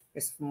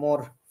it's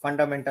more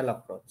fundamental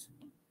approach.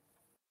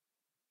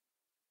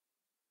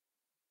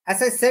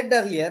 As I said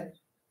earlier,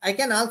 I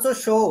can also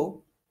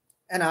show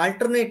an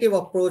alternative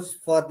approach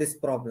for this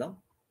problem.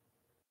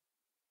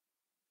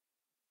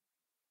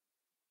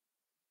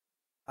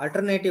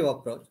 Alternative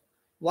approach.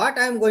 What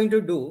I am going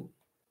to do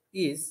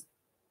is,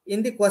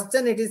 in the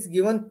question it is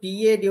given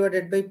Pa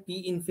divided by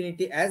P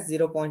infinity as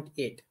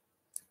 0.8.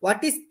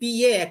 What is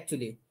Pa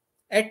actually?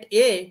 At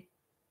A,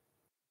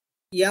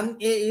 Ma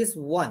is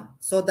 1.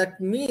 So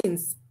that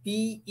means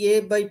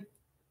Pa by Pa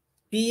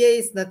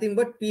is nothing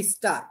but P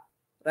star,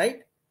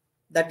 right?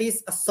 That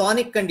is a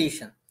sonic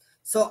condition.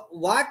 So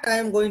what I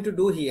am going to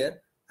do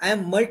here, I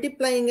am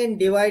multiplying and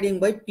dividing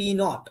by P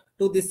naught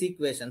to this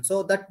equation.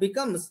 So that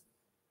becomes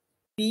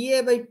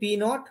Pa by P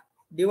naught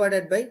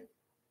divided by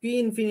P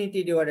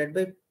infinity divided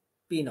by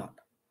P naught.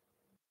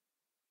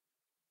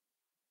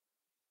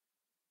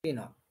 P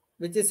naught,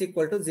 which is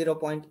equal to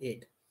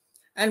 0.8.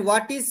 And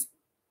what is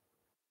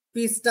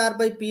P star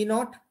by P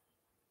naught?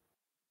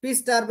 P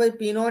star by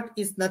P naught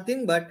is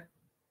nothing but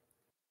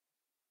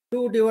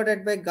 2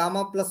 divided by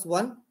gamma plus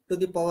 1 to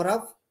the power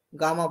of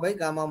gamma by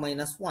gamma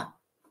minus 1.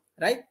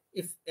 Right?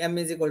 If M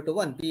is equal to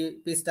 1,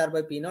 P star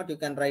by P naught, you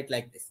can write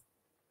like this.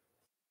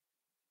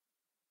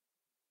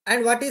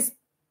 And what is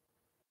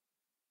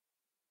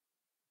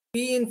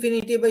P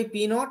infinity by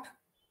P naught?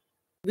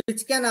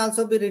 Which can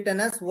also be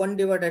written as 1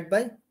 divided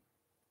by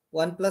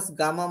 1 plus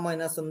gamma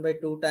minus 1 by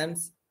 2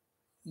 times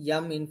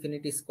M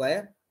infinity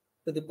square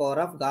to the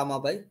power of gamma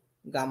by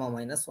gamma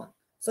minus 1.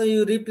 So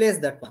you replace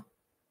that one.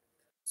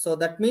 So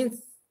that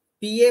means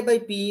Pa by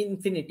P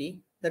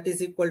infinity, that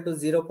is equal to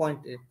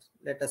 0.8.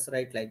 Let us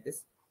write like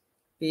this.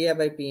 Pa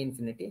by P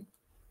infinity,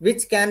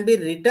 which can be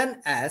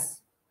written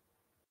as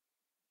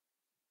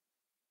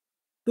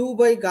 2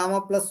 by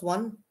gamma plus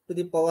 1 to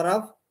the power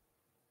of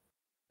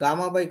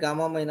gamma by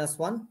gamma minus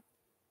 1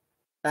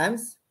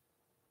 times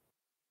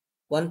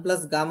 1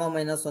 plus gamma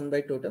minus 1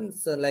 by 2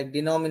 times. So like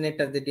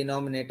denominator, the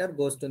denominator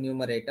goes to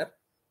numerator.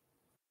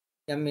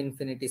 M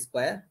infinity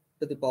square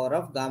to the power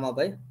of gamma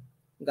by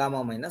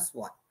gamma minus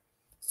 1.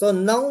 So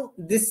now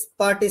this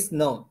part is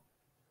known.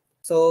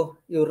 So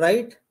you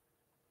write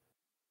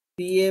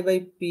Pa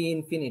by P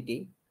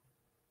infinity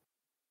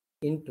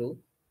into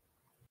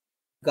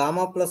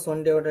gamma plus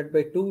 1 divided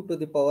by 2 to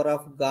the power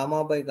of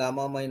gamma by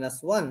gamma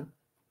minus 1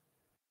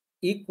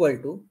 equal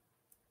to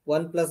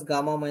 1 plus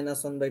gamma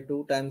minus 1 by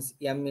 2 times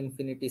M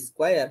infinity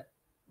square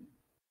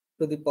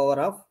to the power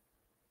of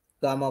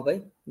gamma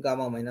by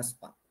gamma minus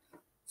 1.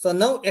 So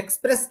now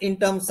express in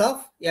terms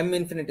of M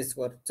infinity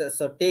square.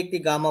 So take the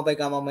gamma by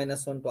gamma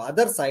minus 1 to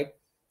other side.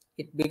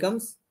 It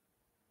becomes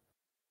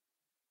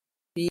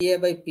Pa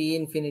by P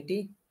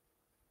infinity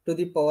to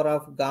the power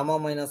of gamma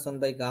minus 1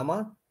 by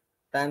gamma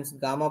times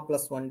gamma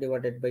plus 1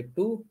 divided by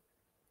 2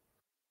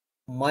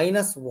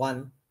 minus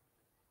 1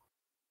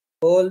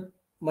 whole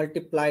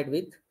multiplied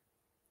with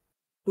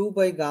 2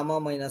 by gamma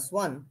minus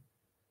 1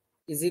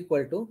 is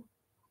equal to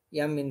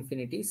m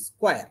infinity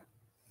square.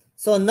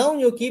 So now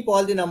you keep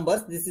all the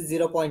numbers. This is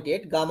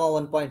 0.8, gamma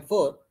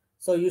 1.4.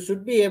 So you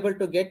should be able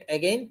to get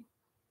again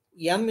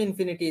m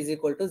infinity is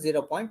equal to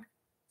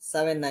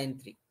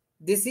 0.793.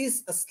 This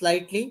is a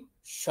slightly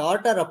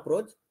shorter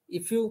approach.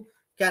 If you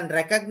can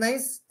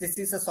recognize this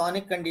is a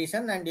sonic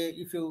condition, and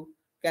if you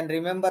can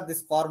remember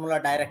this formula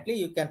directly,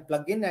 you can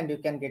plug in and you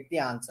can get the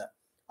answer.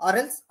 Or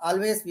else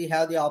always we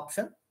have the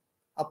option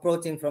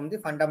approaching from the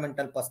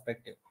fundamental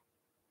perspective.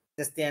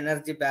 Just the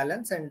energy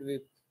balance and we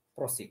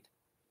proceed.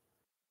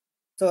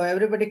 So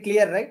everybody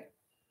clear, right?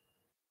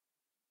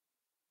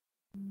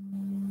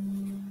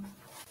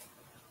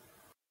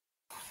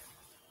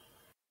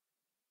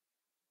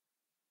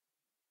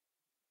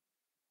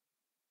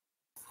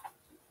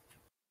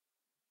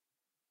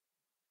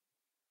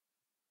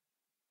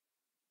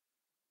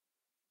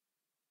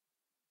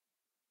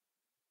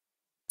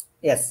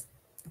 Yes.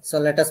 So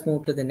let us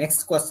move to the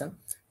next question.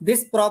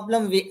 This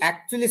problem we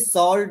actually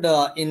solved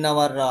in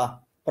our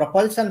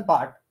propulsion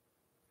part.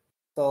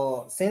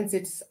 So since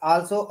it's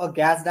also a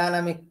gas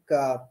dynamic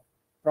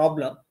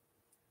problem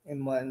in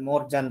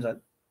more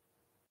general,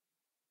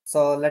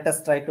 so let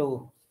us try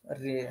to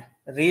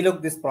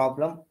relook this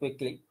problem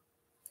quickly.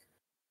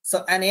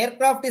 So an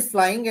aircraft is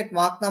flying at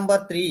Mach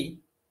number 3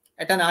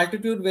 at an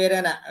altitude where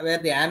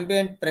the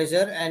ambient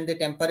pressure and the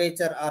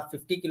temperature are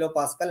 50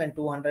 kilopascal and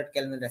 200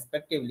 Kelvin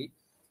respectively.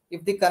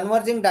 If the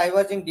converging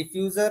diverging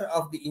diffuser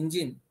of the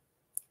engine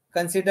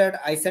considered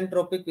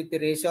isentropic with the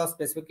ratio of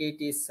specific heat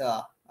is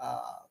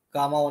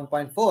gamma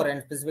 1.4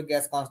 and specific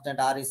gas constant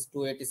R is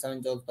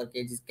 287 joules per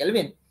kg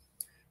Kelvin,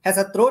 has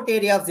a throat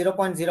area of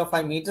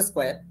 0.05 meter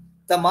square,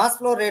 the mass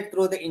flow rate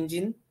through the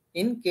engine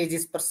in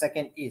kgs per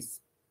second is.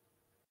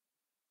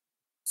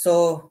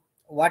 So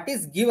what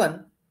is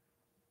given?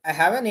 I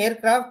have an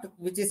aircraft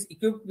which is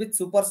equipped with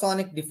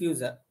supersonic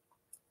diffuser,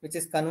 which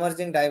is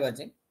converging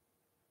diverging.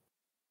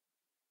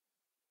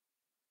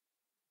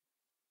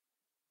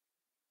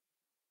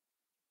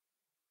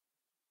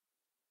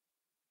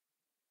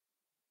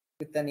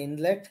 With an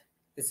inlet,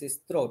 this is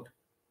throat.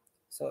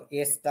 So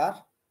A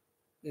star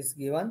is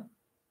given.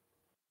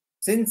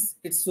 Since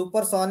it's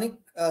supersonic,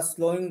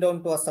 slowing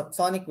down to a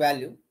subsonic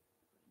value,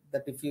 the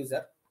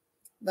diffuser,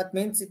 that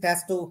means it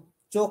has to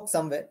choke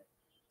somewhere.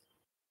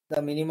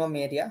 The minimum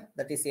area,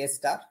 that is A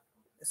star,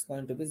 is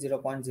going to be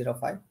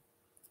 0.05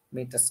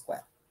 meter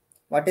square.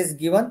 What is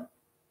given?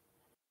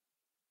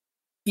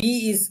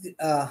 P is,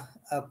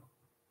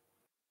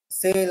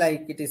 say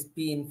like it is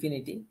P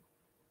infinity,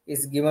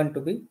 is given to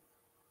be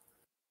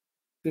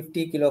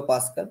 50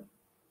 kilopascal.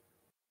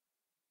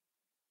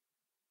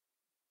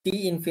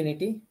 T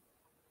infinity,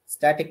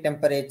 static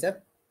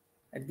temperature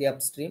at the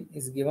upstream,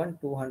 is given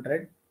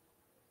 200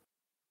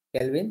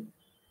 Kelvin,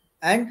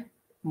 and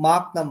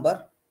Mach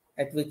number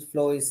at which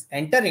flow is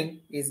entering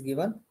is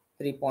given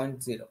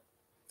 3.0.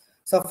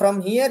 So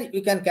from here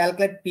you can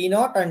calculate P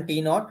naught and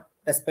T naught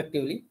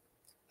respectively.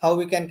 How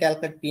we can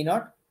calculate P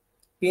naught?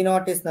 P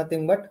naught is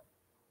nothing but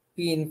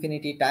P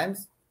infinity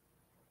times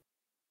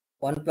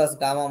 1 plus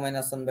gamma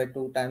minus 1 by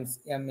 2 times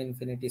m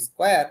infinity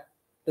square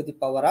to the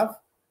power of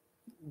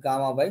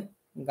gamma by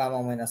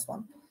gamma minus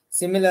 1.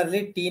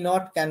 Similarly, T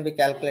naught can be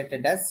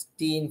calculated as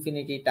T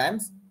infinity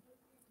times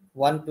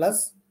 1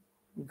 plus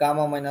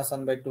gamma minus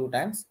 1 by 2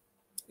 times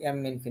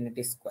m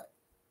infinity square,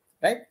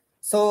 right?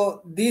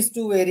 So these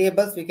two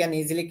variables we can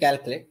easily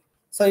calculate.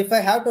 So if I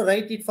have to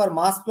write it for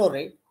mass flow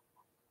rate,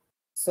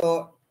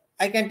 so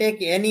I can take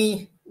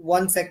any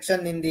one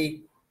section in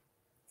the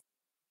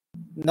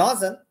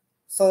nozzle.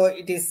 So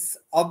it is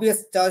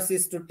obvious choice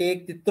is to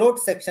take the throat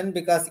section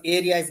because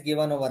area is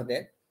given over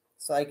there.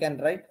 So I can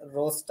write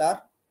rho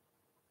star,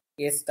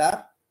 A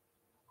star,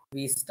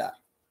 V star,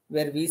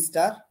 where V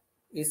star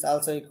is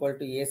also equal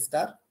to A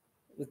star,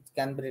 which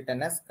can be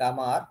written as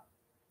gamma R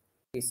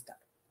T star,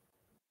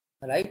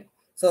 right?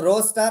 So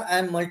rho star I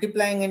am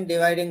multiplying and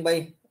dividing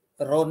by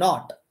rho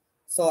naught.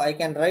 So I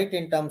can write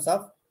in terms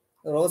of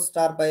rho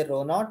star by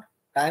rho naught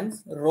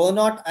times rho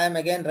naught I am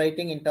again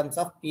writing in terms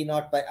of P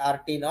naught by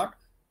RT naught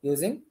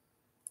using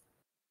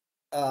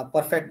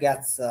perfect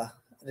gas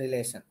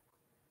relation,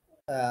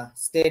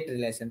 state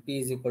relation,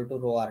 P is equal to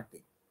rho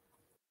RT.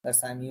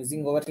 That's I'm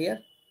using over here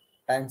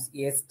times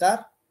A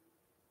star.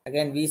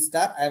 Again V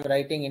star I am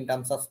writing in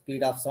terms of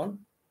speed of sound,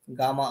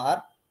 gamma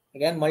R,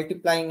 again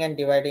multiplying and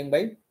dividing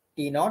by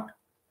T naught,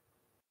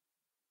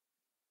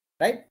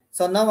 right?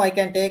 So now I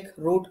can take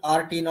root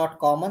RT naught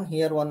common.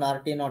 Here one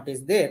RT naught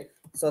is there.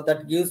 So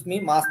that gives me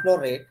mass flow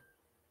rate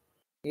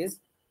is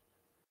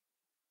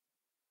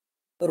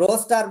rho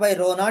star by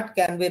rho naught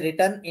can be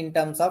written in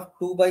terms of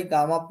 2 by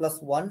gamma plus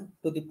 1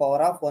 to the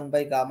power of 1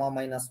 by gamma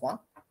minus 1.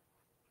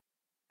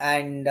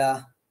 And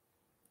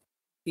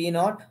P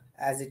naught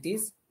as it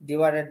is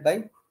divided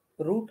by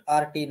root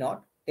RT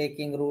naught,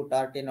 taking root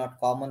RT naught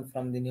common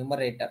from the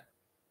numerator,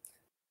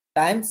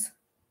 times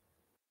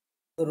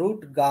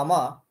root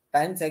gamma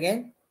times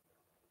again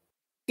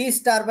T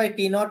star by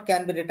T naught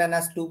can be written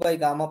as 2 by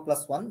gamma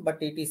plus 1,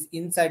 but it is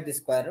inside the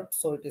square root,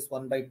 so it is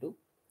 1 by 2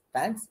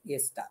 times A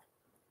star.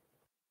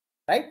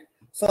 Right?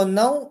 So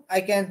now I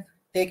can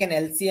take an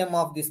LCM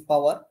of this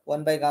power,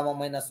 1 by gamma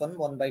minus 1,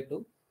 1 by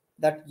 2.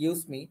 That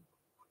gives me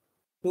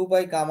 2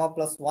 by gamma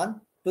plus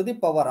 1 to the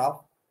power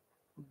of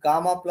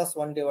gamma plus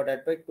 1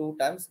 divided by 2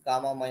 times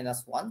gamma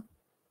minus 1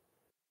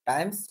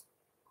 times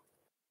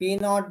P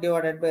naught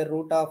divided by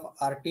root of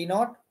RT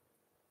naught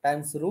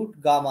times root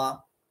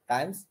gamma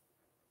times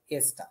A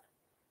star.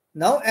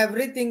 Now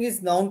everything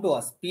is known to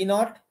us. P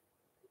naught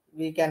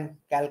we can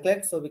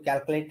calculate. So we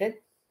calculated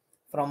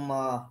from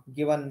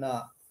given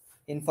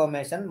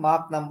information,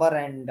 Mach number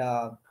and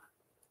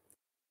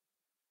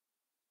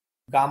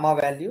gamma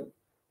value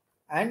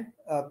and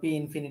P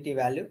infinity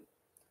value.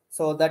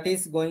 So that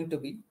is going to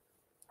be,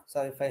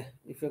 so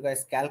if you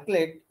guys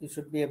calculate, you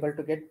should be able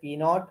to get P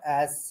naught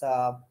as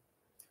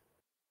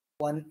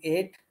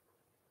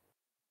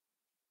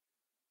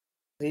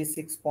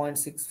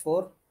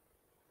 1836.64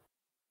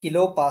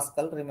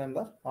 kilopascal,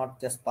 remember, not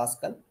just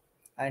Pascal,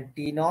 and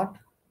T naught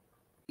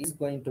is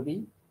going to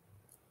be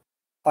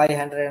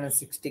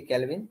 560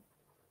 Kelvin.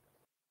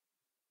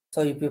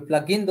 So if you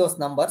plug in those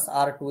numbers,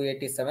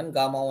 R287,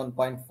 gamma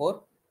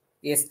 1.4,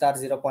 A star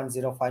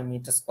 0.05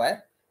 meter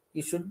square,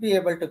 you should be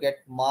able to get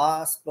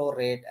mass flow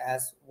rate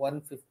as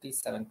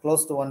 157,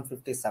 close to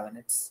 157.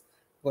 It's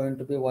going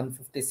to be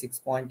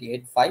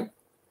 156.85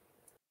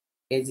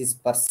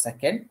 kgs per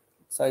second.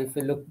 So if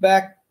you look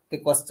back the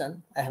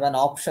question, I have an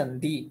option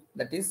D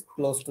that is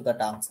close to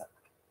that answer.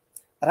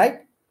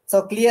 Right?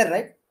 So clear,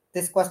 right?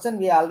 This question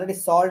we already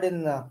solved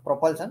in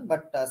propulsion,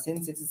 but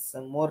since it is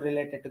more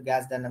related to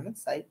gas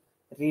dynamics, I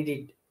read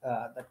it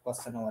that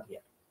question over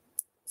here.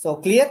 So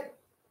clear?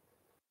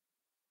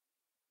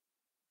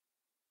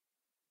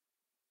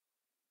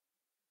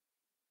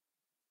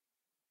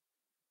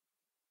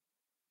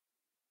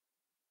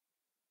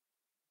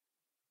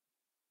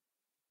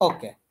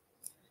 Okay.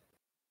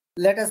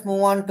 Let us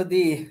move on to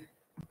the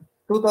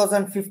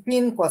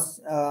 2015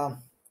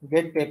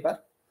 GATE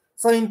paper.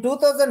 So in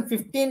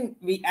 2015,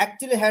 we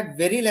actually had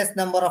very less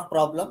number of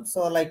problems.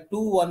 So like 2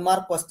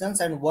 1-mark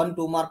questions and 1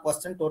 2-mark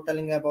question,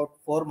 totaling about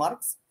 4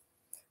 marks.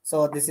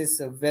 So this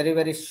is very,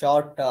 very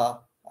short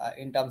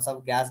in terms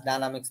of gas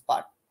dynamics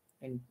part,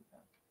 in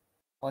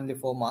only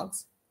 4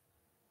 marks.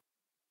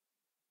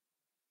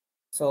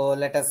 So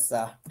let us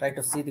try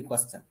to see the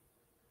question.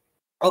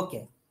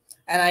 Okay.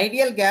 An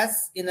ideal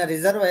gas in a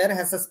reservoir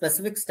has a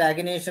specific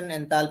stagnation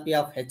enthalpy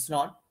of H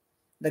naught.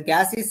 The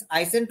gas is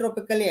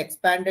isentropically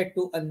expanded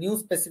to a new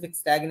specific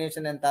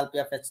stagnation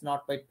enthalpy of H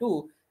naught by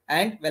 2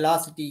 and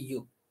velocity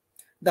U.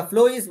 The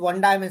flow is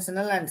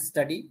one-dimensional and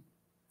steady.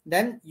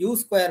 Then U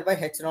square by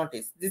H naught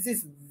is. This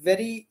is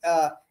very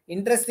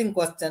interesting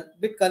question,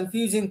 bit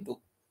confusing too,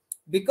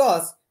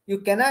 because you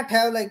cannot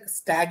have like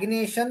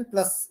stagnation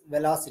plus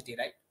velocity,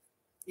 right?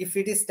 If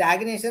it is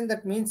stagnation,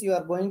 that means you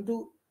are going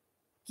to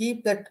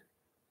keep that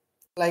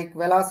like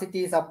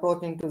velocity is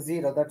approaching to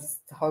 0. That's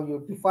how you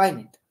define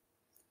it.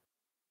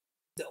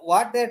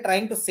 What they're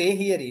trying to say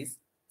here is,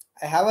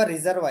 I have a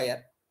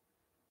reservoir.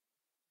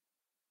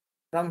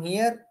 From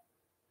here,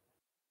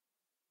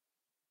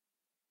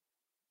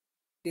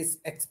 it is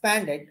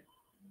expanded,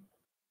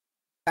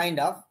 kind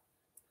of,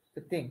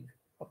 to think,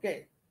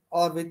 okay,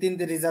 or within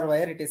the reservoir,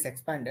 it is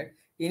expanded.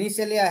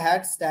 Initially, I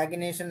had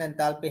stagnation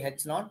enthalpy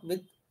H naught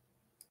with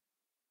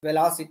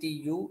velocity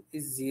U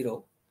is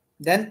 0.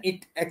 Then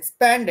it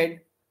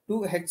expanded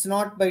to H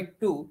naught by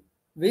 2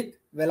 with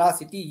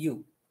velocity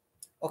U.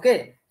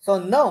 Okay, so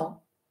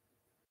now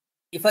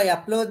if I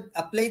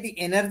apply the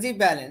energy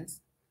balance,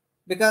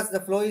 because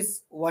the flow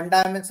is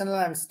one-dimensional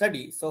and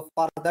steady, so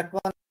for that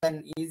one, I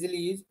can easily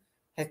use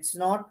H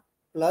naught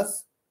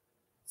plus,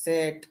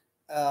 say,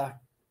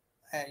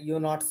 U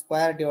naught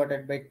square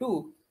divided by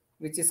 2,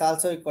 which is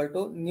also equal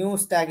to new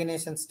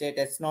stagnation state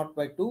H naught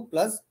by 2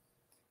 plus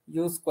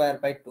U square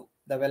by 2,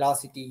 the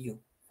velocity U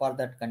for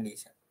that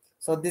condition.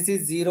 So this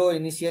is 0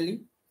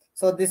 initially.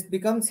 So this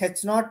becomes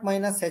H naught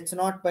minus H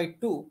naught by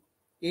 2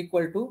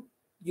 equal to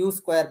U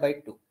square by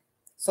 2.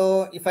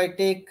 So if I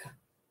take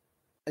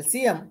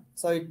LCM,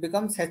 so it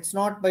becomes H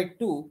naught by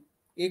 2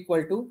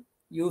 equal to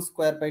U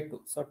square by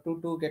 2. So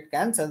 2 get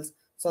cancels.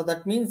 So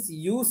that means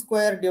U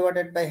square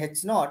divided by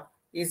H naught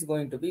is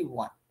going to be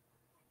 1.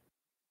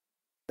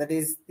 That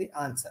is the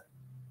answer.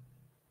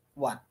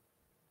 1.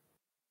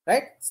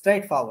 Right?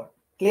 Straightforward.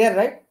 Clear,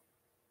 right?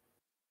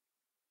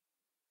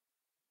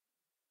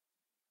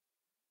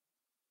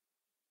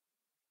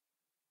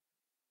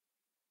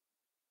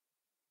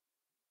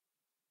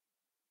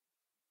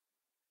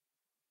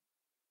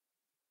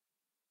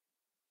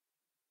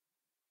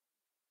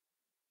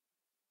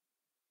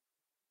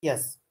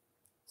 Yes.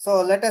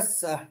 So let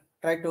us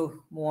try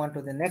to move on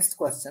to the next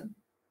question.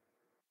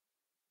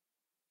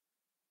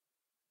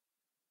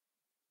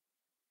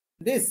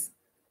 This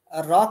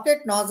a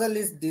rocket nozzle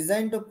is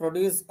designed to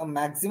produce a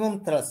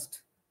maximum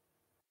thrust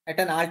at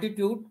an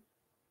altitude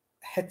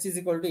H is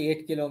equal to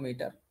 8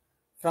 kilometer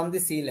from the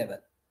sea level,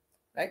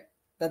 right?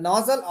 The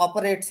nozzle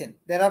operates in,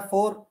 there are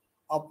 4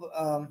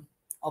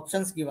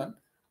 options given.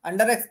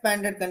 Under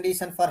expanded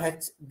condition for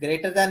H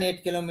greater than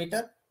 8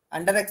 km,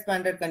 under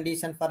expanded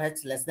condition for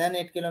H less than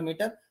 8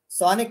 km,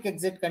 sonic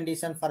exit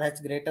condition for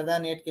H greater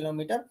than 8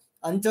 km,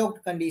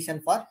 unchoked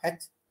condition for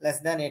H less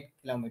than 8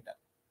 km.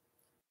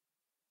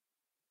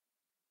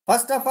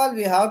 First of all,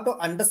 we have to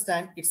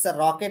understand it's a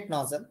rocket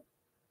nozzle.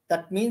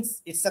 That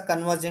means it's a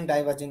converging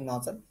diverging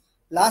nozzle.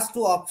 Last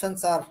two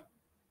options are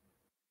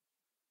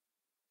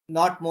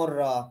not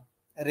more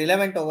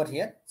relevant over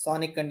here.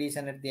 Sonic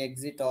condition at the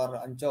exit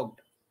or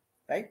unchoked,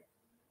 right?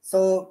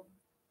 So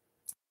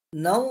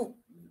now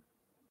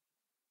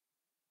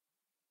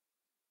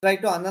try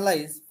to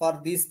analyze for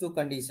these two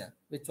conditions,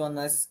 which one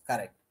is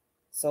correct.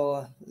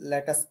 So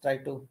let us try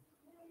to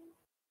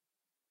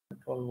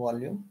control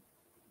volume.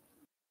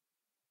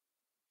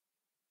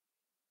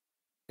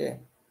 Okay,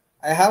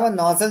 I have a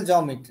nozzle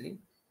geometry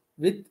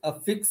with a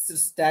fixed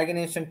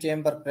stagnation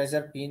chamber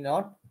pressure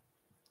P0,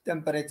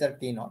 temperature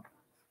T0.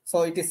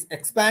 So it is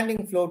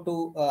expanding flow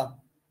to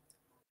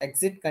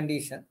exit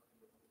condition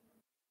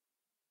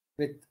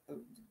with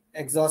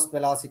exhaust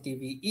velocity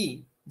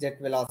VE, jet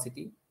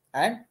velocity,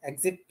 and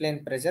exit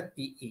plane pressure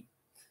PE.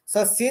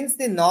 So since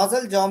the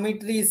nozzle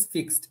geometry is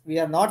fixed, we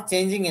are not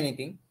changing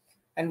anything,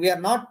 and we are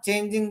not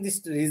changing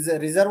this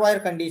reservoir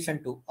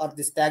condition too, or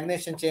the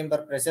stagnation chamber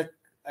pressure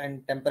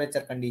and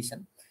temperature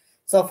condition.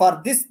 So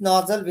for this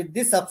nozzle with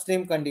this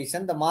upstream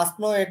condition, the mass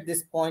flow at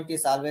this point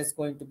is always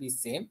going to be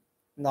same,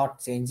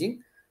 not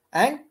changing.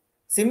 And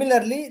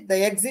similarly,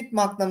 the exit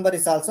Mach number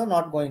is also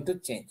not going to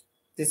change.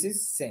 This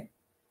is same,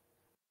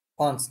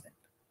 constant,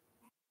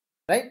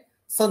 right?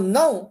 So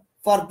now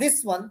for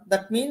this one,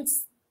 that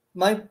means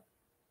my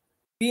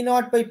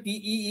P0 by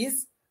PE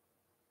is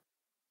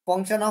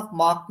function of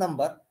Mach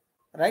number,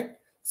 right?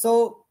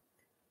 So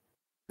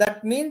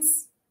that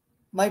means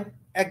my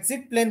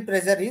exit plane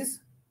pressure is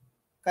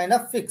kind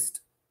of fixed.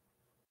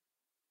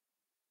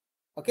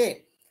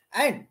 Okay,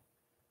 and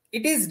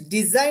it is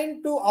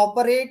designed to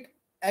operate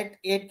at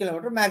 8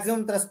 km.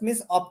 Maximum thrust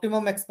means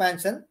optimum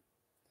expansion.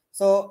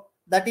 So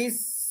that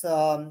is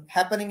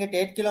happening at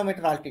 8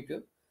 km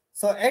altitude.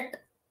 So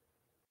at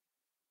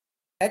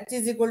H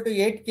is equal to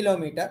 8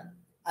 km,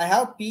 I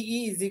have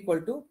PE is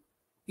equal to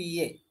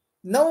PA.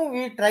 Now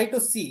we try to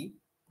see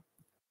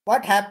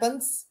what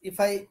happens if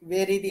I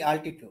vary the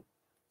altitude.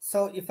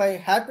 So if I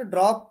have to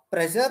drop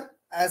pressure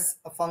as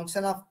a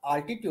function of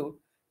altitude,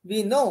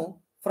 we know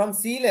from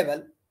sea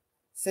level,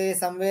 say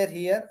somewhere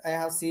here I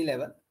have sea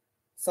level.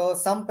 So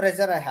some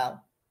pressure I have.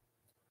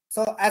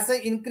 So as I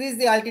increase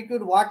the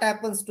altitude, what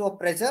happens to a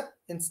pressure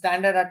in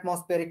standard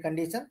atmospheric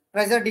condition?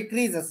 Pressure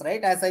decreases,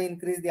 right? As I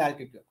increase the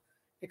altitude,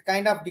 it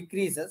kind of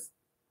decreases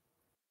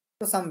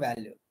to some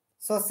value.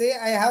 So say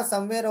I have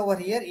somewhere over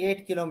here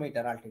 8 km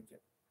altitude.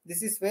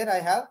 This is where I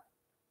have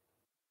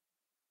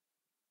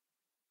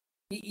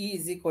PE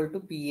is equal to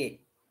PA.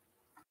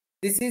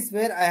 This is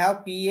where I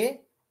have PA,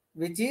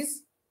 which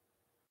is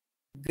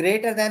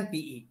greater than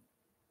PE.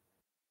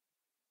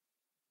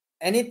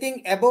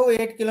 Anything above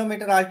 8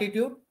 km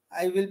altitude,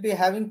 I will be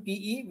having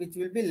PE, which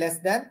will be less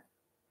than,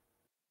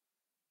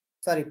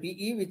 sorry,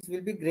 PE, which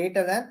will be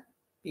greater than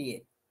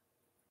PA,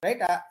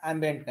 right?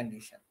 Ambient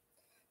condition.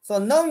 So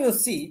now you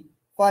see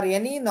for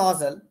any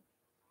nozzle,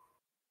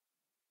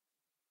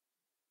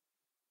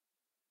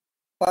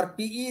 for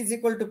PE is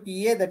equal to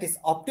PA, that is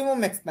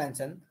optimum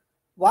expansion.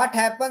 What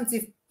happens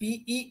if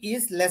PE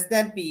is less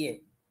than PA?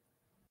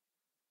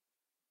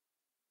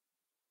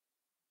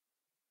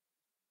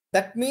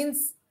 That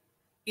means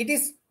it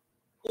is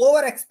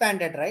over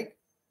expanded, right?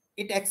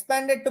 It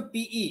expanded to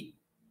PE,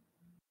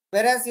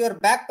 whereas your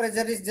back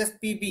pressure is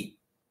just PB,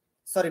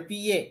 sorry,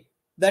 PA.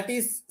 That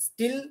is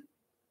still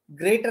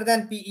greater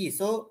than PE.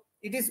 So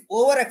it is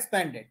over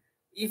expanded.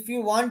 If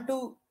you want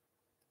to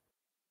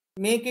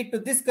make it to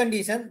this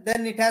condition,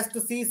 then it has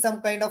to see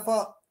some kind of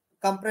a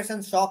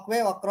compression shock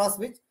wave across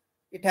which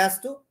it has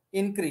to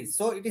increase.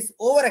 So it is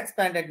over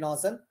expanded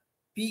nozzle,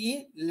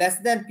 PE less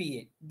than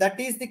PA. That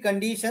is the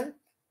condition,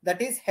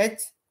 that is H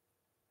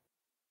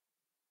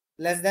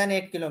less than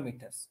 8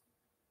 kilometers.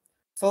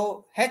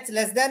 So H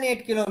less than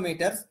 8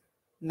 kilometers,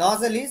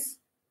 nozzle is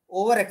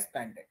over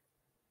expanded.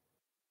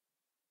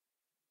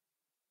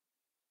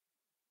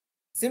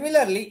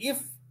 Similarly,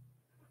 if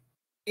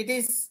it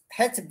is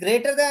H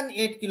greater than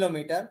 8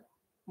 kilometer,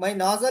 my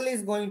nozzle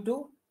is going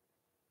to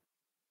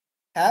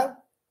have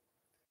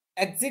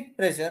exit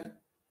pressure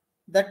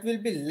that will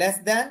be less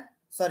than,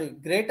 sorry,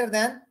 greater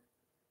than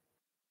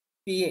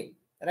PA,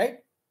 right?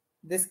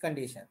 This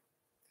condition,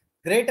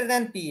 greater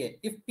than PA.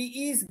 If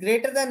PE is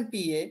greater than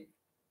PA,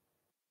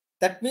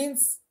 that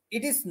means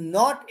it is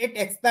not yet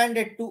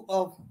expanded to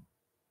a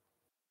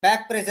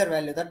back pressure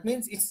value. That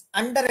means it's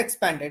under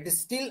expanded, it is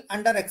still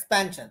under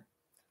expansion.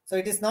 So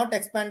it is not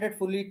expanded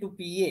fully to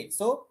PA.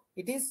 So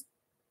it is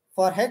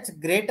for H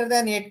greater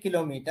than 8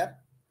 kilometer,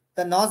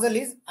 the nozzle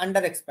is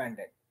under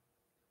expanded.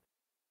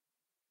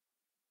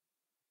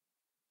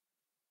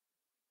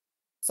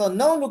 So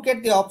now look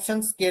at the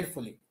options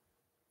carefully.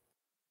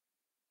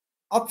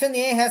 Option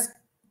A has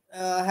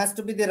has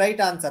to be the right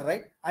answer,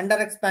 right? Under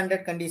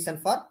expanded condition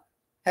for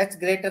h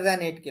greater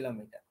than 8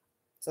 kilometer.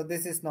 So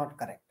this is not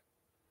correct.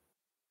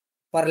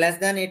 For less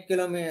than 8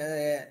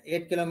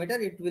 kilometer,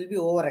 it will be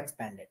over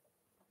expanded.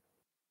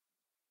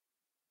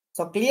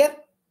 So clear?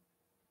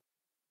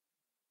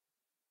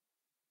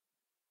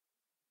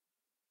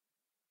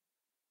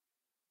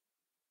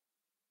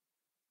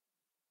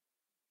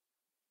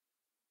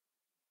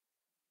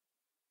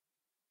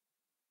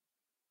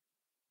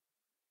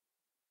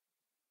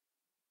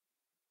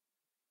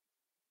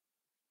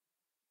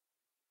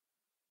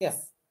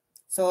 Yes.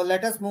 So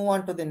let us move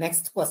on to the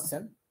next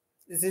question.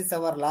 This is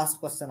our last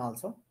question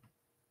also.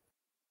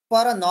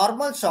 For a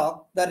normal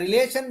shock, the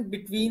relation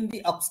between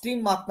the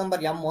upstream Mach number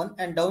m1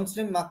 and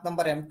downstream Mach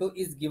number m2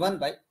 is given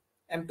by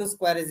m2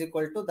 square is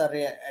equal to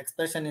the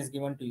expression is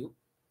given to you.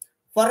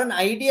 For an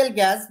ideal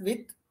gas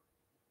with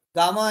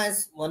gamma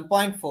as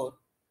 1.4,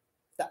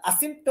 the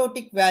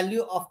asymptotic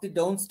value of the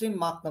downstream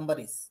Mach number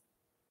is.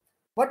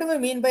 What do we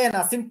mean by an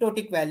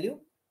asymptotic value?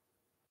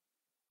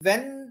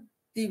 When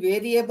the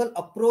variable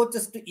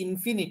approaches to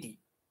infinity,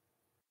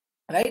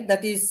 right?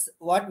 That is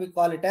what we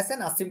call it as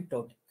an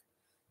asymptotic.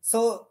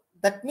 So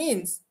that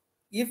means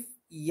if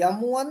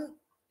m1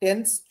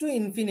 tends to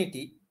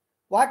infinity,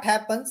 what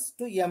happens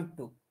to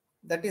m2?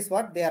 That is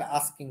what they are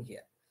asking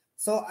here.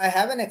 So I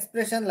have an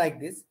expression like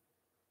this,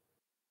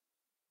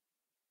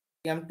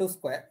 m2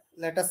 square.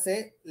 Let us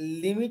say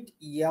limit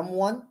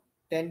m1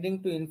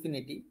 tending to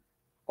infinity.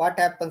 What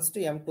happens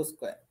to m2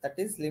 square? That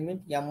is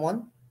limit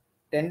m1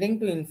 tending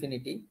to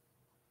infinity,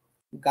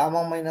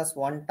 gamma minus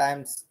 1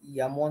 times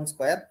m1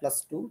 square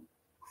plus 2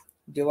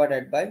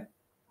 divided by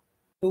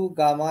 2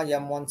 gamma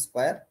m1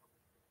 square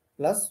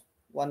plus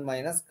 1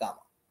 minus gamma.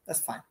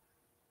 That's fine.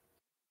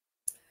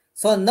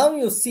 So now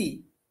you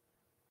see,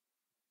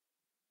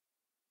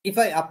 if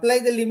I apply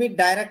the limit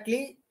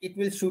directly, it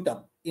will shoot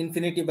up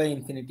infinity by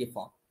infinity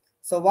form.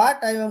 So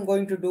what I am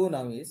going to do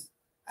now is,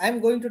 I am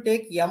going to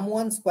take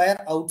m1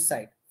 square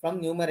outside from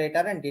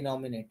numerator and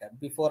denominator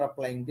before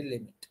applying the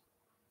limit.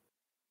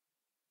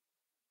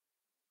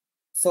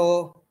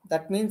 So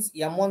that means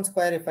m1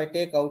 square, if I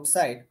take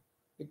outside,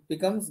 it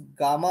becomes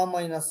gamma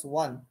minus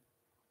 1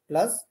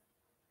 plus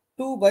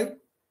 2 by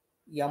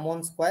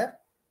m1 square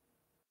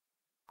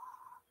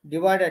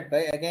divided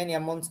by, again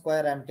m1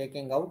 square I am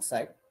taking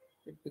outside,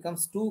 it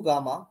becomes 2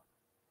 gamma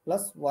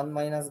plus 1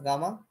 minus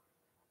gamma.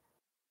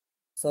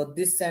 So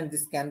this and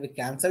this can be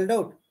cancelled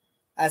out.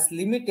 As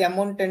limit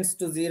m1 tends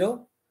to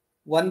 0,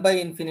 1 by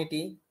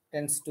infinity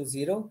tends to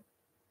 0.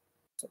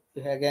 So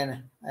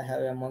again I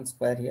have m1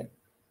 square here.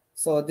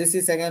 So this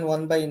is again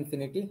 1 by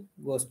infinity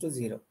goes to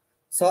 0.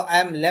 So I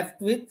am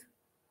left with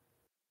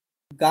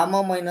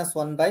gamma minus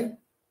 1 by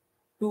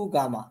 2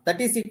 gamma. That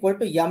is equal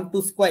to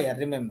m2 square,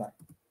 remember.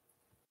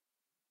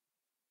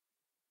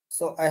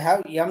 So I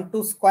have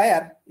m2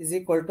 square is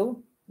equal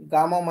to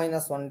gamma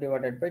minus 1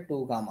 divided by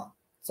 2 gamma.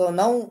 So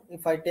now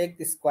if I take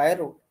the square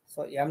root,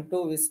 so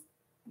m2 is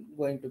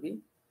going to be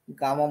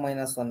gamma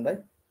minus 1 by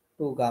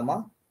 2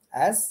 gamma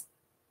as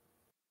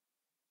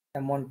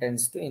m1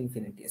 tends to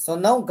infinity. So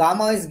now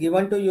gamma is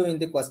given to you in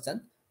the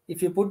question.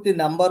 If you put the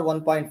number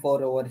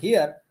 1.4 over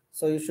here,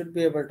 so you should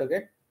be able to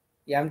get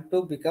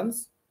m2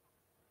 becomes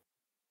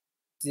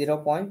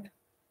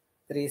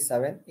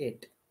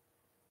 0.378.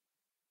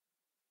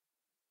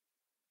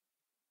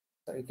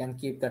 So you can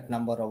keep that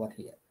number over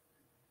here.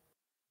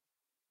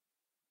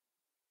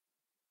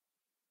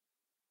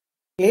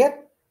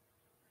 Clear?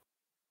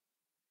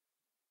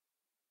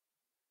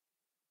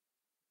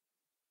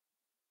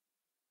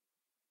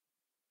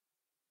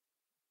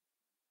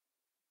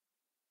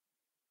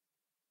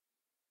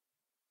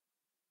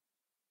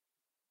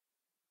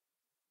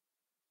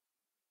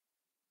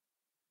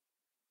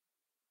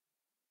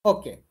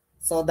 Okay,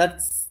 so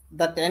that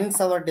ends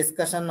our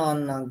discussion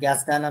on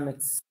gas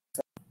dynamics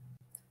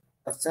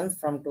questions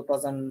from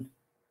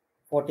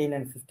 2014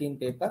 and 15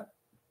 paper.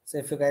 So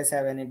if you guys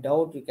have any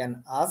doubt, you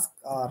can ask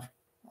or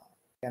you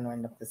can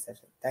wind up the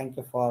session. Thank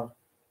you for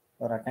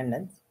your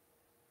attendance.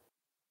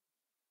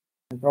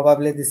 And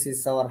probably this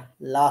is our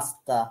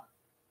last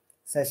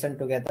session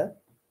together.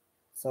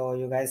 So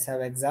you guys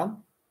have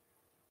exam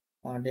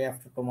day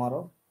after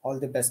tomorrow. All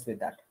the best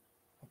with that.